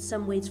finding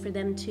some ways for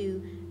them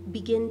to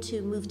begin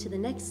to move to the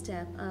next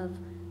step of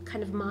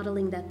kind of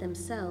modeling that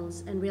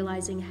themselves and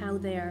realizing how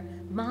their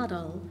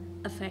model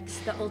affects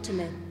the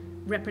ultimate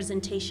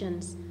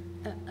representations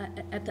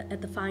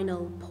at the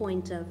final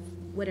point of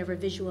whatever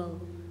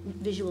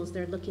visuals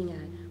they're looking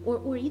at,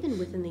 or even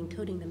within the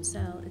encoding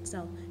itself,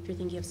 if you're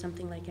thinking of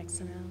something like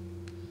XML.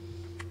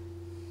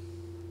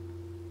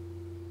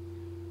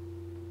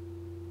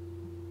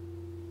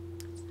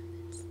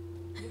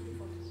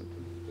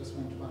 Just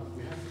want to ask,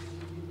 we have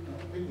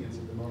opinions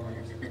at the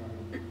moment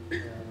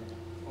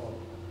of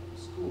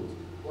schools.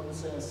 One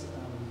says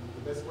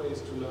the best way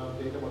is to learn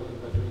data modeling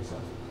by doing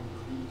something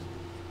concrete,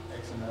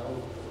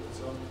 XML,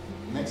 so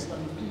next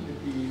one would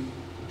be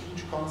to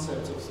teach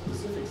concepts of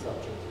specific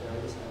subject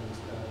areas and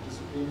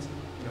disciplines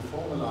in a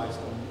formalized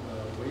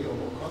way, or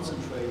more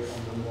concentrate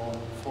on the more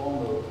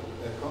formal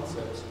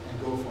concepts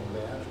and go from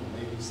there to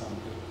maybe some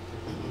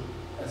technical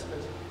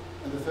aspects.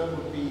 And the third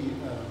would be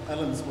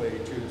Alan's way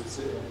to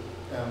say,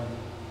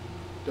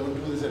 don't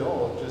do this at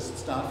all, just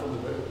start from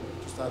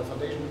to start a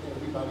foundation.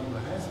 Everybody who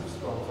has a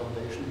strong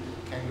foundation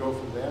can go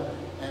from there,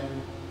 and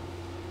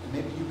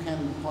maybe you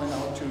can point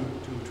out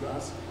to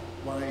us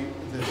why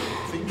the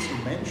things you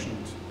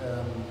mentioned,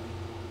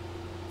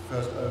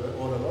 first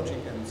order logic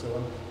and so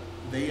on,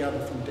 they are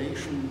the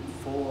foundation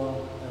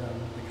for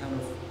the kind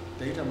of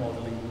data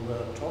modeling we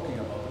were talking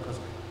about, because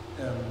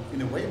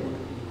in a way we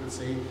could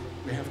say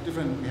we had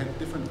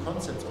different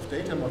concepts of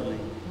data modeling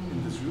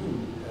in this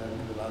room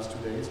in the last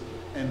 2 days,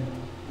 and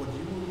what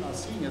you are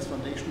seeing as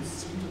foundations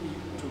seem to be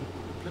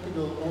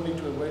applicable only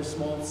to a very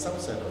small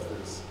subset of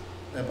this.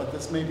 But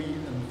this may be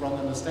a wrong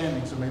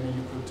understanding, so maybe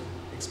you could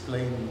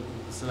explain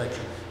the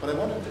selection. But I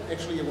wanted to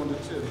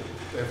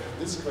have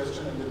this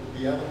question and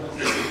the other one.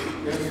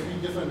 We have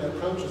 3 different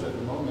approaches at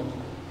the moment,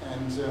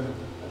 and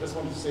I just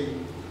want to say,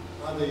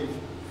 are they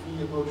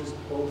 3 approaches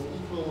both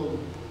equal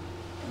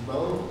and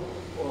well,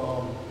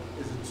 or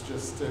is it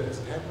just as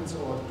it happens,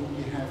 or do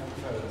we have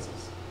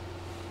preferences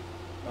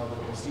now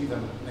that we see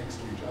them next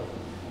to each other?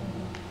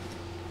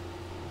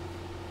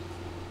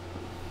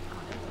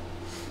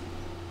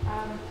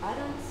 I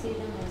don't see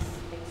them as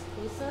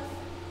exclusive.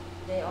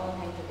 They all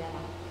hang together.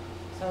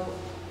 So,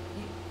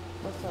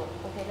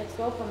 okay, let's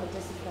go from a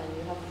discipline.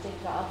 You have a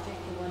particular object,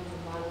 you want to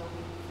model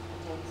a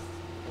text,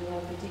 and you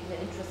have a particular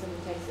interest in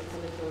the text, it's a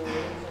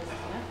literary interest.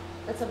 Yeah?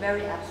 That's a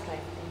very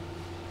abstract thing.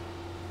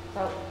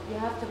 So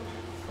you have to,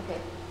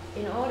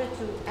 in order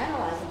to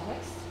analyze a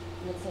text,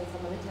 let's say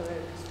from a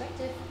literary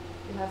perspective,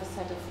 you have a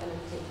set of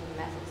analytical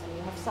methods, and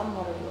you have some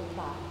model you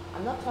apply.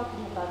 I'm not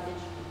talking about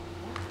digital.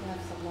 Yeah? You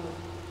have some model.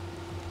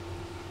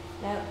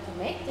 Now, to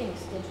make things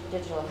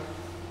digital,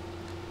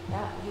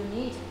 you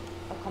need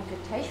a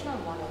computational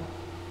model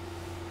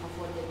of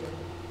what they do.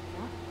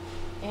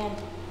 Yeah? And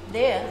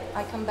there,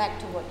 I come back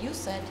to what you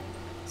said.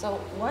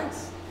 So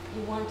once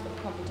you want a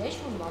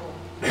computational model,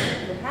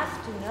 you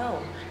have to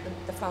know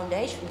the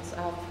foundations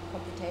of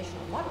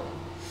computational modeling.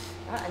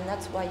 And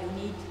that's why you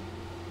need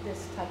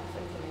this type of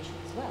information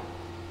as well.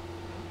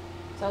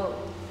 So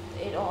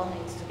it all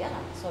hangs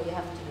together. So you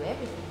have to do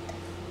everything.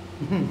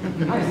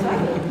 I'm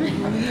sorry.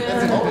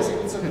 That's always a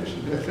good solution.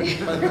 I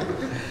feel like I'm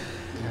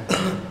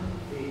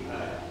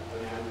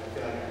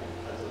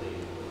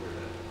puzzling over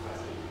the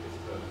question you just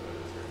posed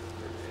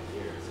for 10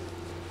 years.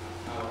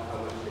 How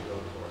much to go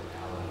toward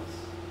Alan's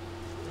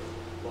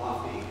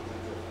lofty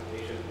conceptual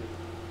foundation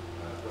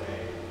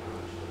play, and how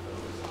much to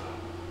focus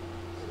on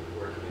sort of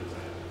working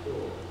inside of the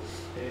tool.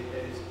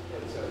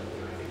 And so,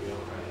 I think we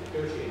all try to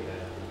negotiate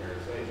that in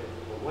various ways.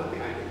 But one thing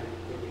I can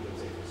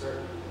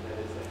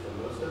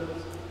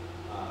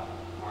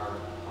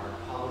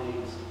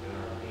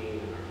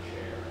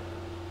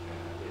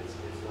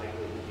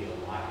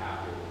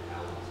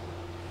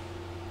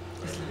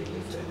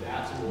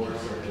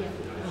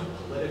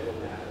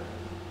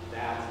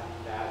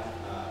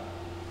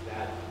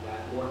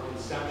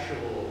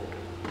conceptual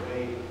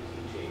way of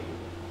teaching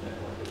that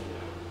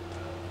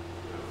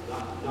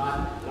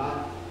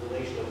not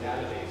relational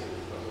databases,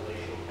 but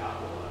relational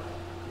calculi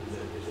is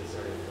a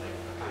sort of like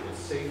a kind of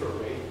safer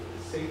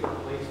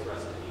place for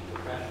us to be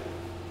professional.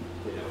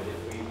 And if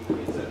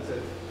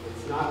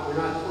we're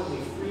not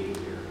totally free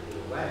here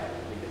in a way,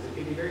 because it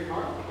can be very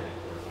hard to get a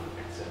course on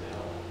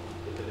XML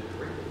into the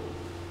curriculum.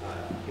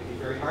 It can be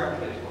very hard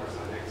to get a course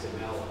on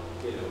XML,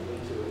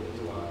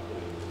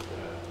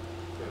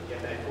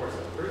 get that course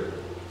approved.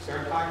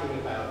 Start talking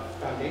about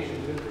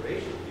foundations of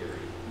information theory,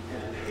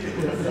 and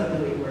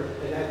suddenly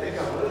and I think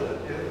one of the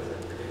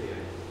panelists, forgive me, I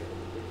think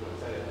which one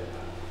said it,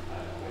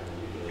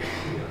 usually,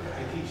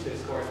 I teach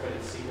this course, but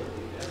it's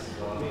secretly this,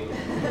 so I mean,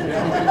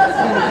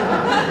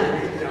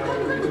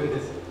 we're doing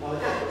this all the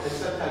time, and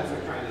sometimes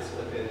we're trying to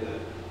slip in the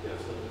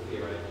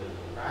theoretical and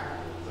the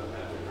practical, and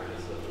sometimes we're trying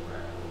to slip the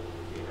practical and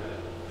the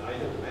theoretical. But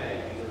either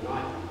way, these are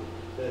not,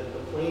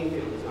 the playing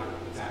field is not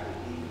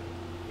exactly even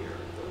here,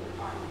 what we're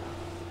talking about.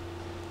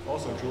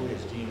 Also,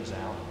 Julia's dean is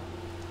Alan.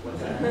 What's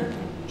that?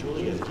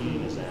 Julia's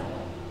dean is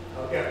Alan.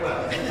 Okay,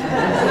 well,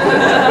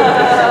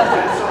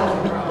 that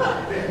solves the problem.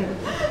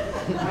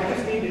 I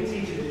just need to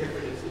teach at a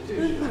different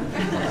institution.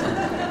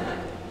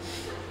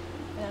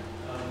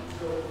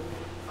 So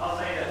I'll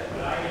say that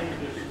when I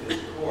introduced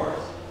this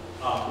course,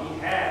 we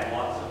had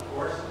lots of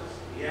courses.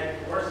 We had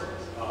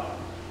courses on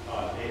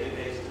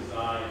database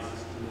design,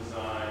 system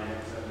design,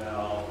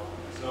 XML,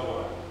 and so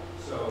on.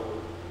 So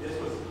this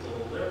was a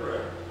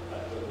deliberate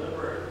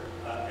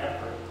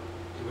effort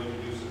to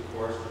introduce a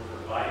course that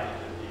provided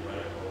the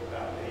theoretical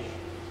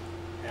foundation.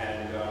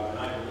 And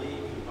I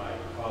believe, my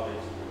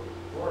colleagues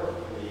were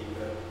believe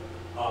that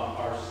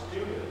our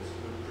students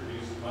would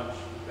produce much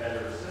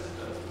better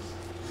systems,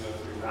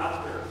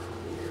 throughout their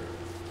career.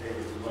 They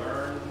would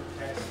learn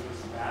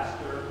textbooks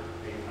faster,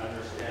 they'd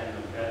understand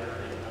them better,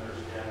 they'd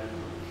understand them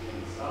from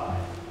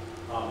inside.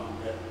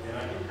 And I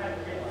did kind of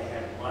feel I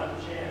had one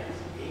chance,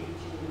 18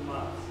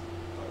 months,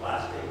 the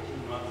last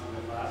 18 months in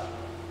the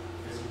classroom.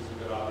 This was a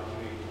good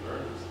opportunity to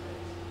learn these things.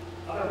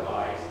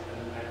 Otherwise, and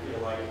I feel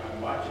like I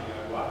watch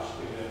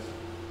students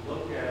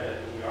look at an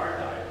ER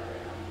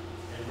diagram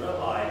and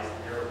realize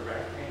there are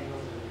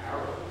rectangles and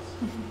arrows,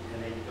 and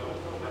they don't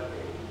know what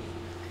they mean.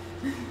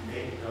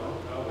 They don't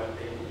know what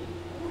they mean.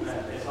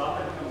 This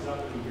often comes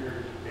up in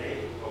your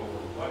debate over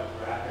what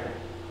graphic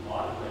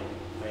modeling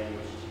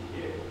language to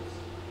use.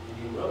 And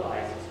you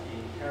realize it's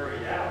being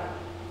carried out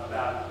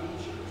about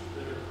features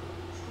that are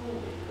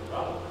truly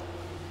irrelevant.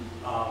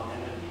 And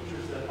the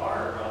features that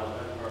are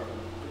irrelevant are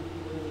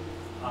completely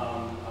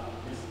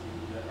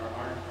that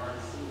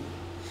aren't seen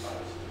by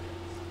the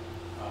students.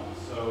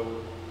 So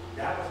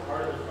that was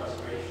part of the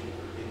frustration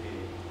for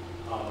thinking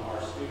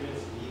our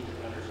students need to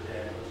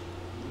understand what's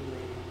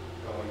really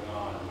going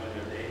on when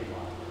they're data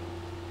modeling,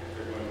 if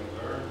they're going to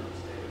learn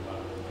these data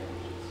modeling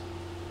languages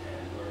and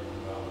learn them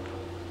well and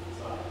build them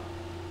inside.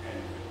 And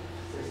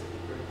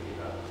specifically quickly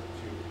about the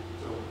two.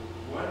 So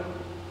one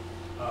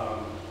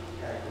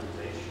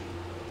categorization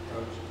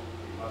approach that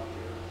came up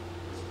here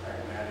was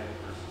pragmatic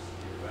versus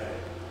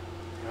theoretic.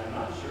 And I'm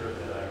not sure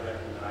that I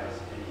recognize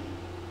any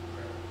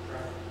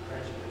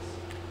prejudice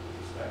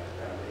with respect to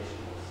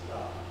foundational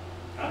stuff.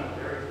 I'm a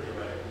very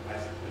theoretical,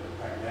 I've been a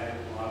pragmatic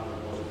modeler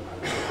most of my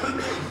life.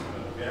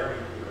 I'm a very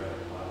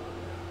theoretical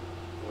modeler now.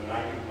 When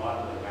I do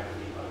modeling, I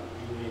believe I'm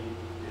doing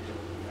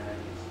digital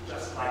humanities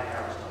just like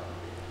Aristotle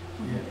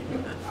did.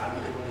 I'm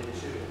doing it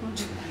too.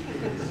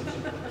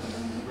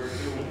 We're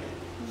doing it.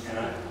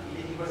 And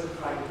he wasn't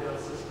trying to build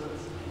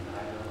systems, and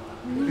I don't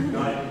know.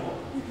 Not anymore.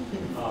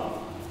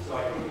 So I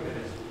think of it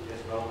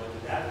as relevant to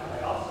that, but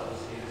I also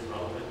see it as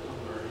relevant to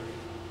learning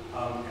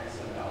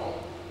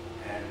XML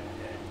and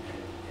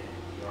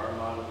ER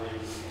modeling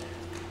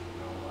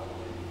and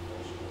modeling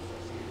relational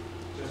associated,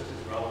 just as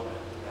relevant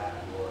to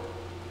that more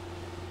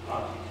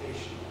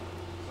computational.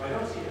 So I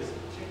don't see it as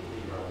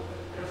particularly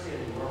relevant. I don't see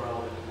any more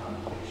relevant to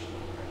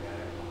computational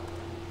pragmatic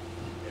modeling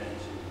than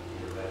to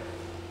theoretical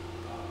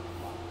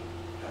modeling.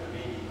 Now there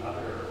may be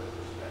other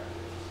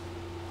perspectives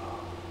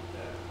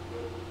that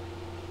would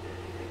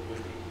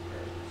be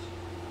prejudiced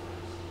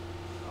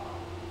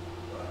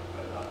but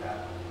not that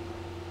one.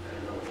 I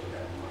don't know what you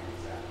have in mind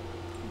exactly.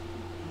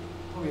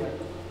 Oh yeah.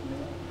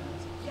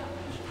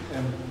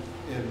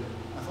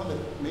 I thought that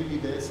maybe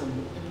there is some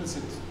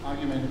implicit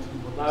argument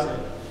in what you said.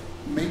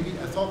 Maybe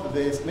I thought that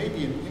there is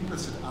maybe an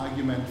implicit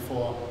argument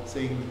for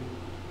saying,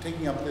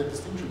 taking up the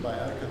distinction by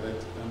Elke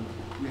that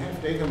we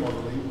have data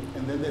modeling,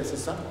 and then there's a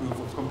subgroup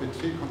of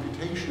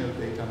computational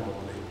data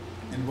modeling.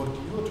 And what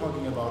you're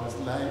talking about is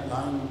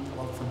lying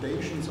about the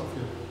foundations of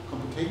the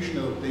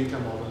computational data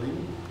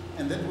modeling,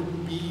 and that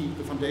would be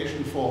the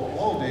foundation for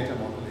all data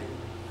modeling.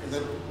 And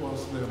that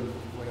was the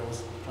way I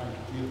was trying to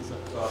clear this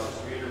up. So I'll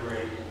just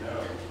reiterate,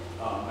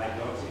 I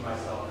don't see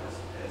myself as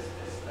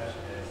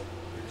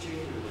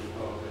particularly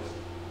focused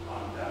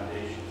on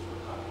foundations for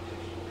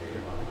computational data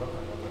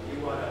modeling. If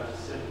you want to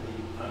simply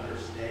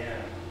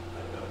understand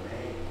a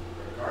domain,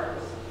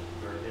 regardless of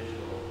your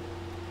digital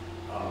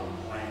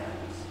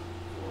plans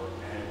for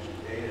managing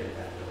data in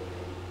that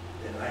domain,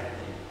 then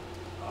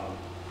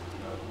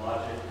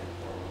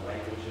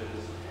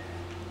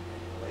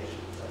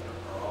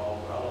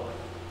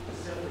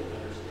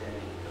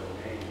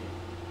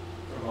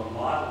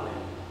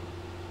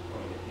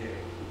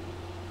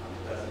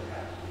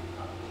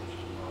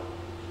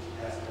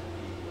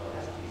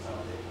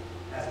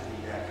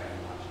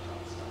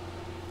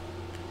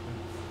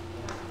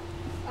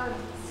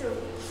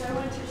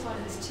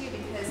this too,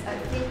 because I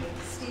think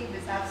Steve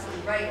is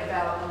absolutely right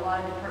about a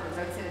lot of departments.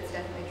 I would say that's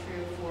definitely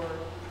true for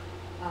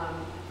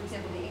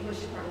example, the English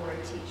department where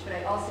I teach, but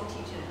I also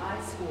teach in an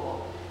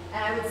I-school.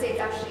 And I would say it's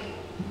actually,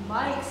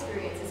 my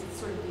experience is it's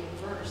sort of the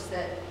inverse,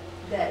 that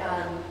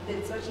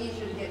it's much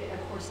easier to get a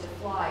course to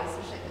fly,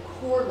 especially at the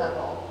core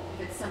level,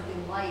 if it's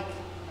something like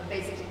a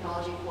basic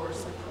technology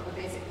course, a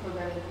basic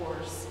programming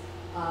course,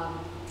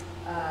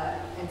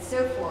 and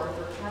so forth,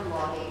 or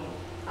cataloging.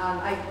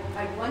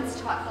 I once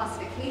taught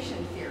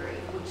classification theory,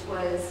 which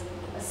was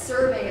a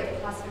survey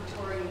of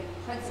classificatory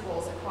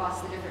principles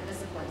across the different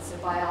disciplines, so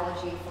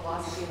biology,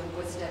 philosophy,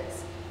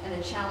 linguistics, and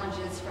then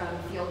challenges from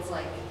fields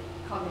like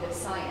cognitive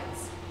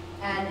science.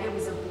 And it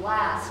was a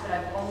blast, but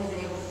I've only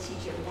been able to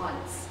teach it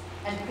once.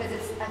 And because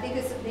I think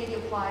this maybe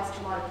applies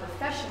to a lot of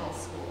professional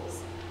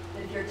schools,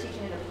 that if you're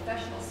teaching in a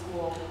professional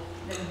school,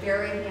 then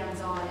very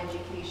hands-on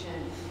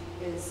education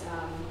is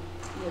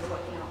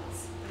what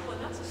counts. Well,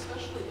 and that's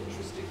especially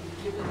interesting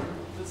given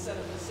the set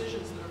of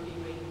decisions that are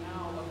being made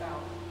now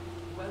about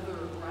whether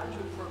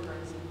graduate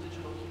programs in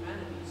digital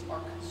humanities are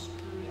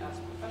construed as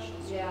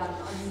professional schools. Yeah,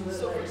 absolutely.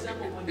 So, for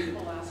example, when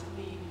people ask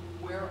me,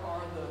 where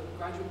are the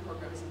graduate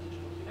programs in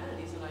digital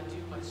humanities, and I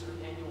do my sort of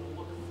annual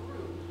look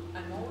through,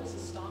 I'm always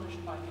astonished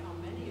by how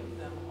many of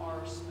them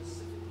are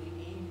specifically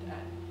aimed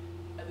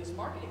at least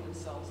marketing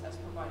themselves as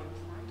providing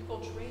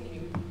practical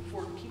training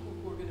for people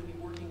who are going to be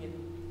working in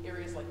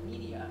areas like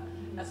media,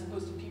 as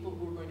opposed to people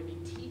who are going to be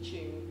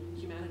teaching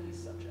humanities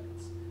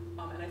subjects.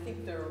 And I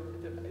think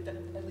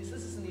at least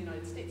this is in the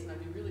United States, and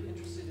I'd be really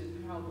interested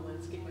in how the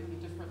landscape might be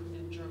different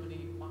in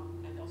Germany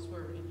and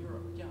elsewhere in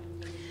Europe. Yeah.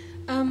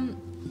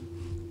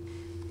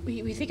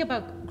 We think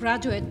about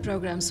graduate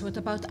programs. What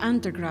about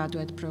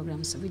undergraduate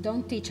programs? We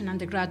don't teach an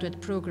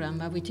undergraduate program,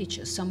 but we teach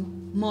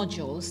some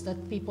modules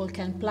that people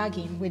can plug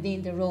in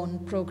within their own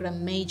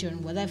program, major,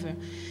 and whatever.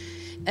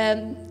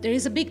 There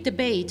is a big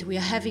debate we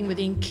are having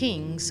within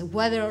King's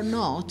whether or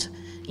not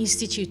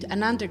institute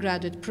an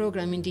undergraduate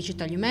program in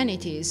digital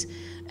humanities.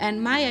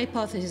 And my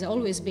hypothesis has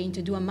always been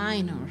to do a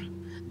minor,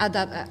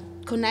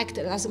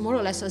 connected as more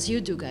or less as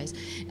you do, guys,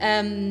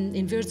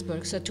 in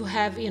Würzburg. So to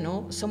have,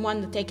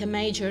 someone take a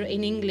major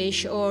in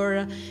English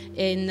or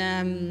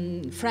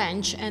in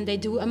French, and they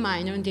do a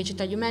minor in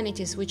digital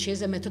humanities, which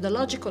is a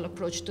methodological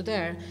approach to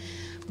there.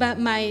 But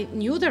my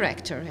new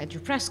director,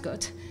 Andrew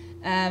Prescott,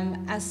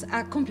 has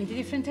a completely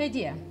different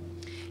idea.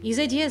 His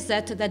idea is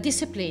that the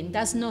discipline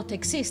does not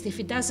exist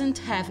if it doesn't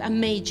have a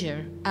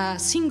major, a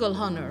single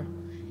honor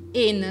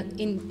in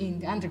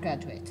the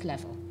undergraduate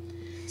level.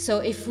 So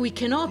if we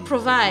cannot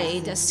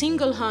provide a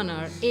single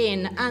honor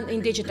in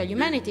digital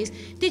humanities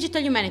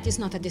is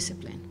not a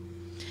discipline.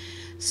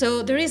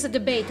 So there is a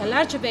debate, a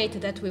large debate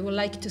that we would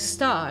like to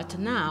start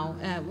now.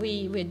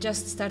 We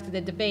just started a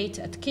debate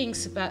at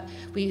King's, but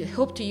we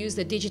hope to use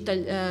the Digital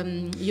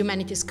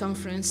Humanities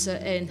Conference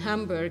in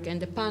Hamburg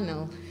and the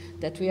panel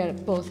that we are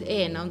both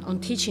in on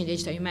teaching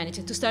digital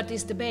humanities to start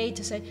this debate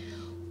to say,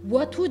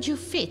 what would you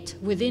fit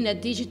within a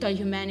digital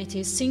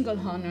humanities single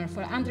honor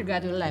for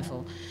undergraduate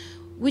level?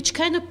 Which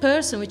kind of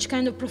person, which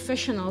kind of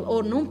professional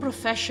or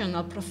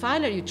non-professional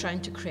profile are you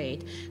trying to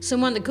create?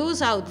 Someone that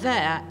goes out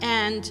there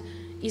and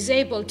is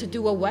able to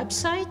do a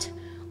website,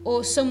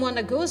 or someone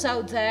that goes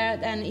out there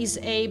and is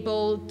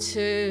able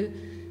to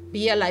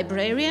be a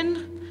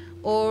librarian,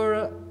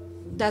 or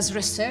does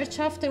research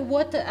after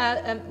what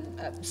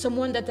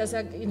someone that has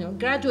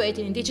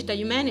graduated in digital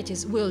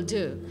humanities will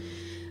do.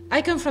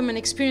 I come from an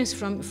experience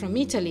from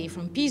Italy,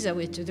 from Pisa,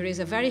 which there is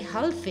a very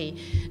healthy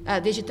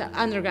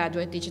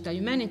undergraduate digital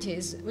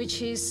humanities,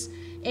 which is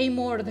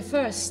more the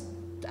first,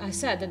 I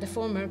said, the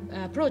former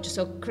approach.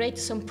 So create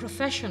some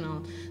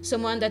professional,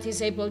 someone that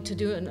is able to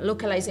do a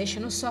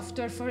localization of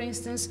software, for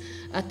instance,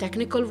 a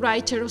technical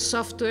writer of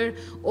software,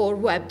 or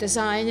web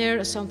designer,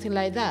 or something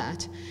like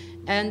that.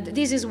 And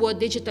this is what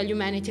digital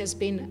humanity has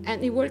been,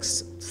 and it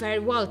works very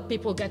well.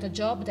 People get a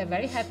job, they're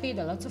very happy,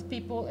 there are lots of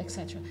people,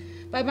 etc.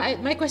 But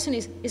my question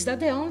is that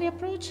the only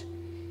approach?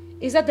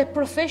 Is that the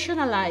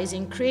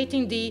professionalizing,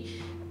 creating the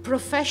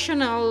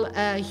professional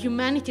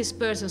humanities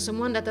person,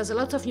 someone that has a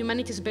lot of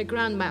humanities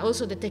background, but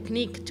also the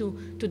technique to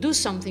do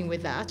something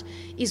with that,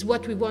 is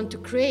what we want to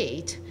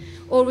create?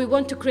 Or we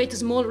want to create a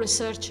small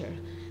researcher?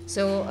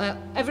 So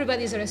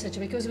everybody is a researcher,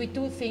 because we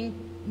do think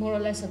more or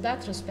less at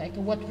that respect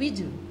of what we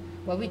do.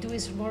 What we do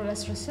is more or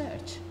less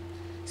research.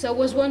 So I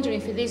was wondering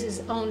if this is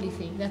the only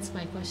thing. That's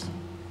my question.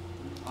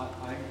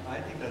 I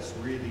think that's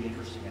really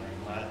interesting, and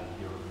I'm glad that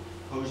you're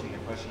posing the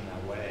question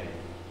that way.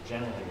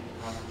 Generally,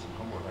 in conference and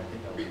homework, I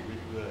think that would be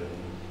really good.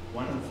 And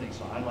one of the things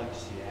I'd like to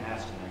see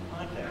asked in that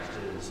context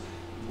is,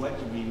 what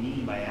do we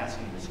mean by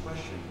asking this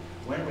question?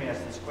 When we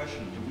ask this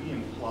question, do we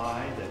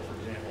imply that, for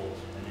example,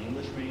 an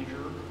English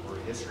major or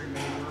a history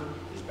major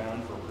is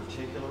bound for a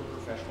particular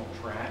professional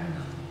track?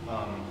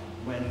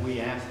 When we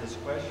ask this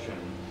question,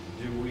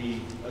 do we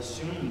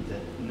assume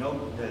that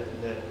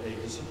a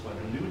discipline,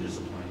 a new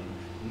discipline,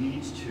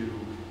 needs to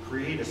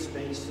create a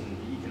space in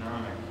the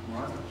economic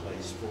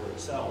marketplace for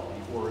itself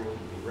before it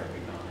can be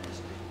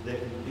recognized?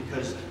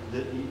 Because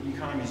the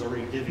economy is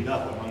already divvied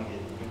up among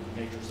the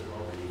majors that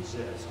already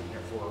exist, and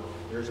therefore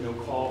there's no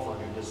call for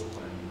a new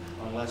discipline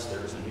unless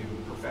there's a new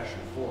profession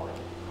for it,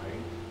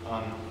 right?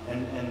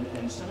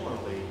 And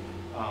similarly,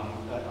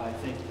 I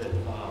think that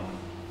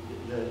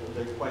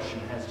the question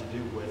has to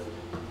do with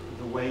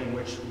the way in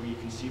which we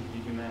conceive the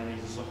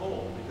humanities as a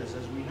whole, because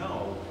as we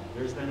know,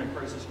 there's been a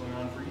crisis going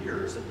on for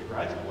years at the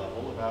graduate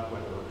level about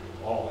whether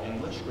all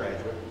English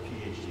graduate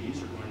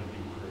PhDs are going to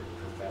be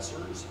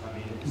professors. I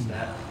mean, is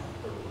that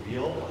a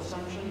real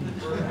assumption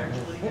that we're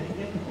actually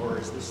making, or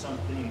is this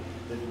something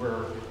that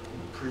we're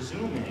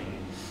presuming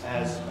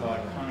as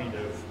a kind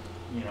of,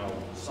 you know,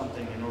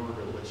 something in order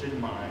to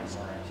legitimize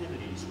our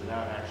activities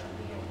without actually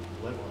being able to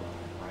deliver on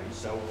it, right?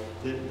 So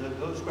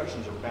those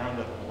questions are bound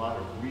up in a lot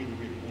of really,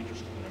 really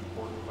interesting and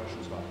important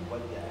questions about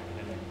what the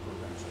academic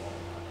programs are all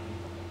about.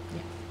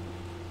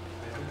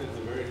 I think that's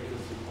a very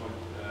interesting point.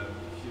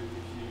 If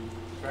you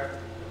track,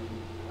 I mean,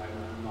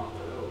 I'm not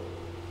that old,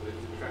 but if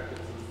you track it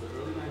since the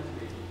early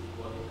 1980s,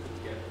 what you could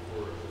get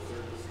for a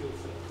certain skill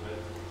set,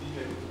 right? Being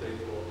able to date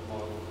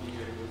model,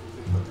 being able to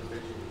think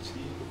computation,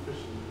 being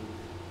proficient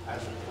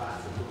as a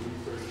classical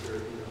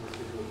researcher in a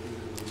particular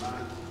field of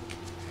humanities.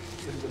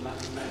 In the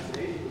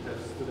 1980s, would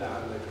have stood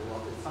out like a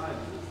rocket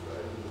scientist,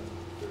 right? And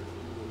there's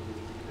people who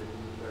became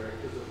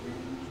directors of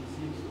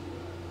museums with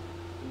that.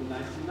 In the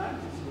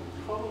 1990s, you would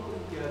probably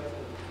get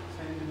a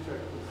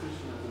tenure-track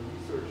position as a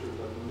researcher,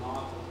 but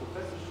not a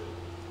professorship,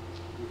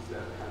 with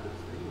that kind of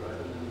thing, right?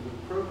 And then you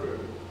would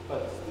program,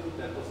 but still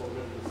that was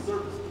already a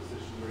service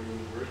position where you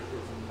worked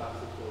for some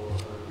classical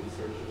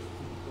researchers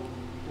who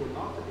were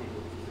not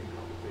able to think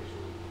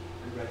computationally.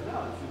 And right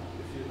now, if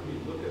you I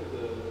mean, look at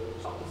the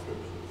job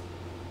descriptions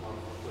of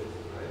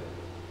places, right?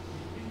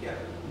 We get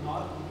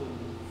not even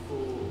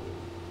full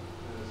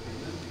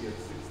payment. We get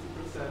 60%,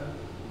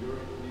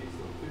 Europe leads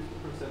on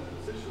 50%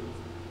 positions,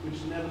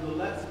 which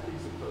nevertheless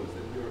presuppose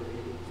that you're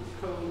able to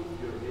code,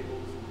 you're able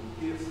to do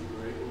GIFs,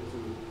 you're able to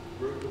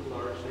work with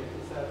large data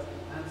sets,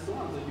 and so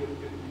on. So you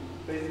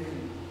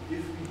basically,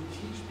 if we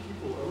teach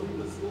people only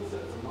the skill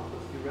sets and not the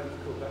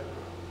theoretical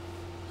background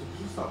to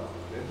do something,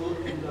 they will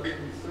end up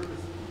being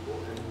service people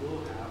and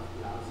will have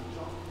lousy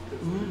jobs.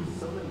 Because there's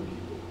so many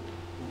people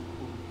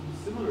who do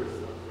similar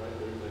stuff, right?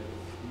 There's like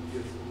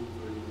media schools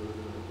where you learn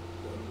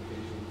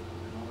communication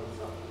and all that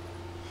stuff.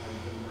 And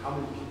how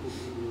many people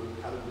do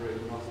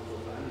calibrate muscles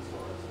of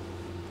dinosaurs and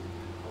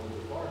all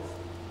the parts,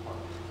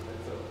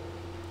 right? So,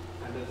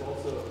 and that's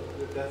also,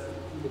 that's the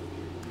pool of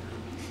people who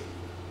compete with.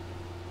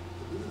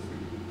 So this is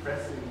really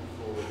depressing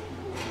for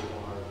people who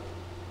are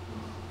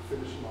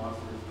finished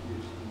masters,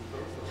 PhDs,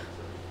 postdocs,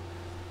 right?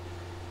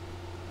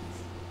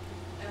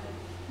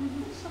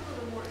 Some of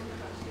the more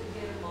interesting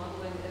data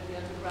modeling at the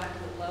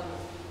undergraduate level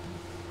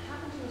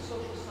happens in the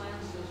social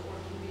sciences or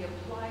can be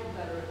applied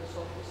better in the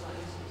social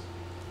sciences.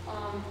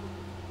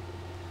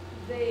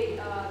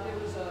 There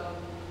was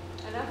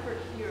an effort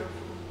here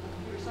from the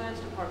computer science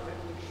department,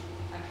 which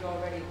actually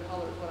already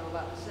colors what I'm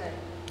about to say,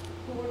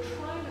 who were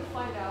trying to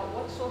find out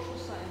what social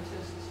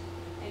scientists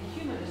and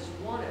humanists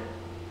wanted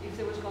if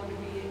there was going to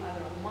be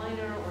either a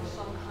minor or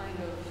some kind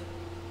of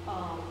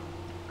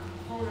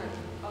component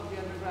of the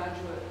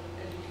undergraduate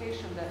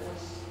education that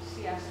was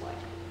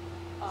CS-like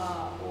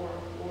or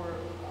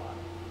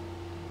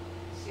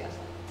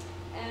CS-like.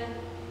 And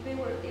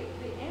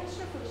the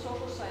answer for the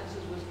social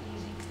sciences was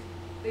easy.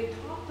 They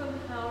taught them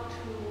how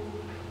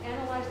to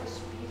analyze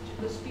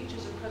the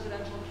speeches of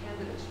presidential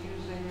candidates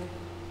using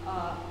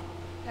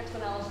text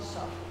analysis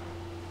software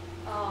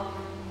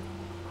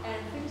and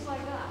things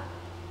like that.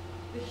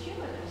 The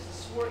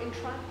humanists were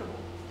intractable.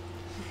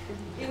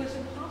 It was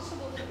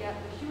impossible to get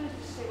the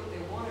humanists to say what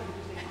they wanted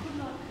because they could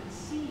not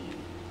conceive,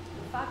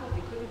 the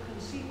faculty couldn't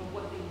conceive of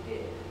what they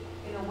did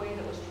in a way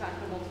that was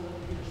tractable to the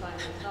computer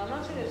scientists. Now, I'm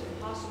not saying it's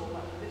impossible,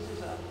 but this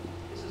is the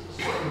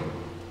story.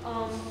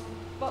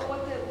 But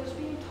what was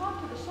being taught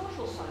to the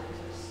social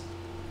scientists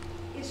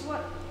is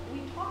what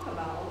we talk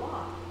about a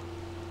lot.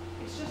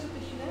 It's just that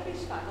the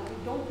humanities faculty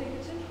don't think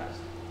it's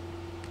interesting.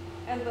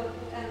 And the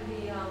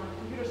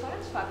computer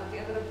science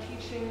faculty ended up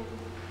teaching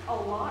a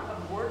lot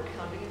of word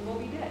counting in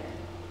Moby Dick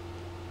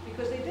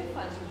because they did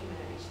find some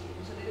humanities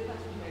students and they did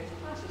find some humanities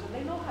classes and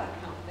they know how to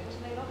count things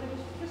and they know how to do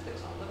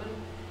statistics on them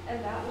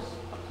and that was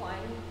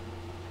applying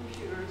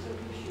computers and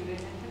computing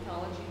and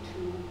technology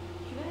to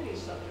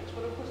humanities subjects.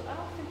 But of course, I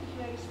don't think the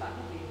humanities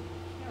faculty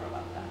care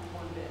about that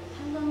one bit.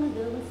 How long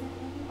ago was that?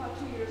 About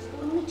 2 years ago.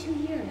 Only 2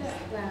 years? Yeah.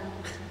 Wow.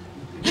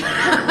 Yeah.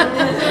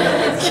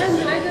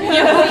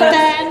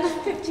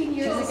 15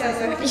 years ago.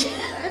 It's interesting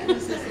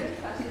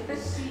to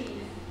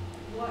see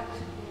what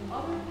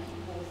other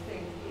people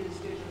think is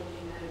digital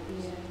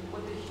humanities. Yeah.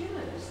 What the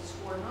humanists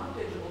who are not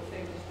digital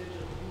think is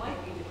digital, might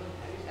be digital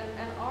humanities.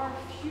 And our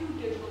few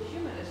digital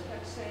humanists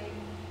kept saying,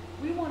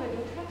 we want to do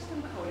text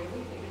encoding,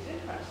 we think it's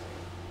interesting.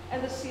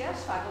 And the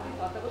CS faculty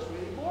thought that was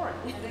really boring,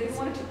 and they didn't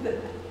want to do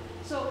that.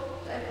 So,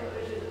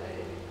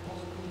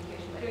 also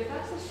communication. Anyway,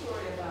 that's the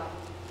story about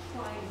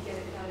trying to get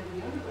it down into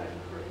the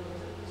undergraduate curriculum.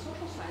 The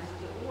social sciences,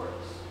 it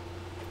works.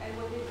 And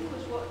what they do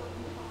is what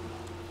you talk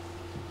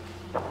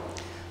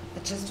about. I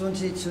just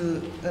wanted to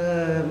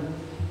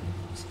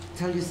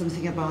tell you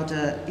something about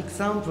an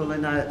example,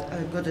 and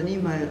I got an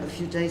email a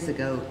few days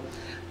ago.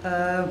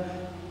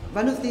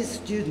 One of these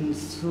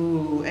students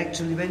who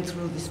actually went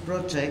through this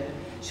project,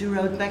 she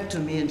wrote back to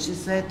me and she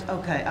said,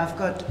 okay, I've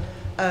got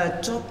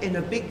a job in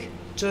a big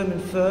German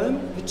firm,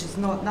 which is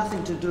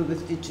nothing to do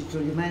with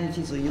digital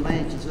humanities or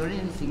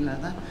anything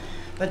like that.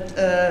 But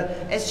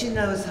as she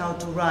knows how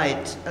to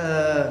write,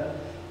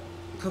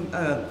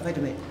 wait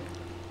a minute,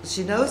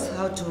 she knows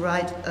how to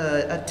write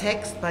a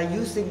text by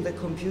using the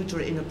computer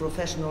in a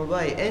professional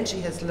way, and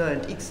she has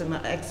learned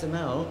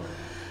XML.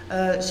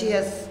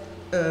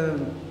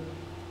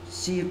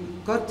 She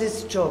got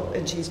this job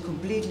and she's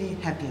completely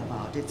happy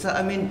about it. So,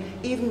 I mean,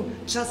 even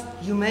just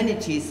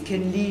humanities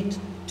can lead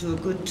to a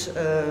good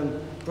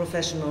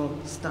professional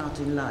start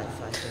in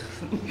life, I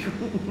think.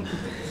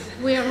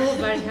 We are all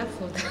very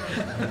helpful.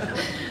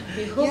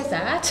 We hope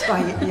that.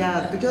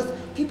 Yeah, because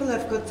people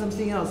have got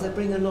something else. They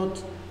bring a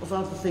lot of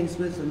other things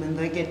with them, and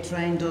they get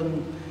trained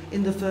on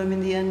in the firm in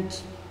the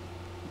end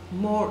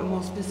more and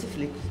more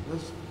specifically,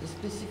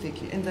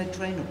 and they're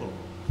trainable.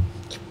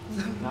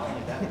 Not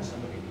only that, but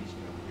somebody needs to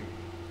know Greek.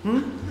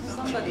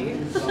 Somebody.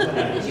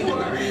 You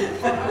are.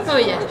 Oh,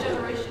 yeah. For our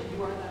generation,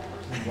 you are that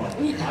person. Well,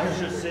 I was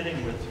just sitting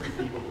with 3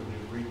 people who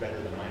knew Greek better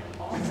than I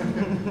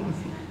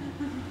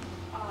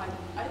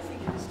I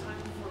think it is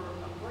time for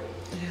a break.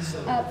 So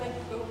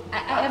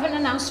I have an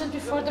announcement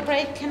before the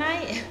break. Can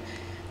I?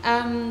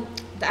 I'm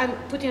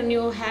putting a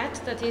new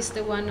hat, that is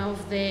the one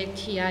of the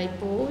TI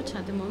board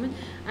at the moment.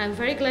 I'm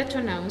very glad to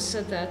announce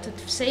that, to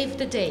save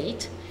the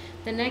date,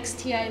 the next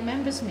TI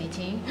members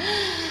meeting,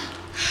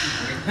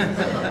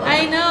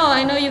 I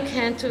know you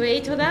can't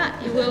wait for that.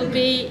 It will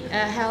be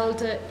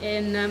held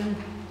in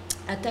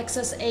at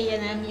Texas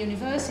A&M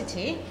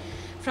University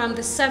from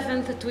the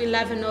 7th to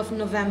 11th of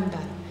November.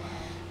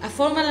 A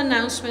formal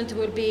announcement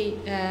will be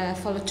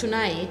followed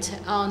tonight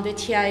on the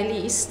TI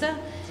list.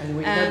 And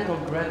we can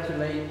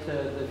congratulate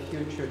the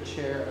future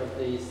chair of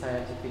the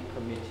scientific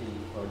committee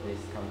for this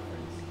conference.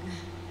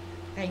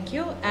 Thank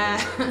you.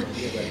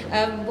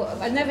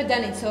 I've never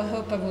done it, so I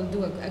hope I will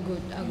do a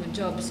good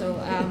job. So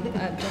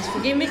just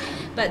forgive me.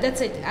 But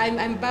that's it.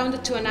 I'm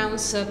bound to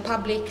announce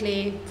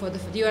publicly.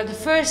 You are the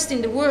first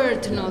in the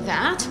world to know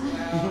that.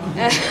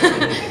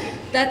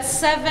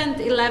 That's 7th,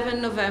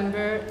 11th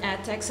November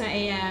at Texas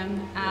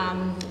A&M.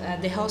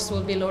 The host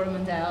will be Laura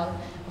Mandel,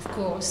 of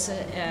course,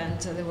 and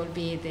there will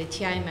be the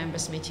TI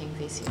members meeting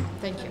this year.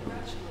 Thank you.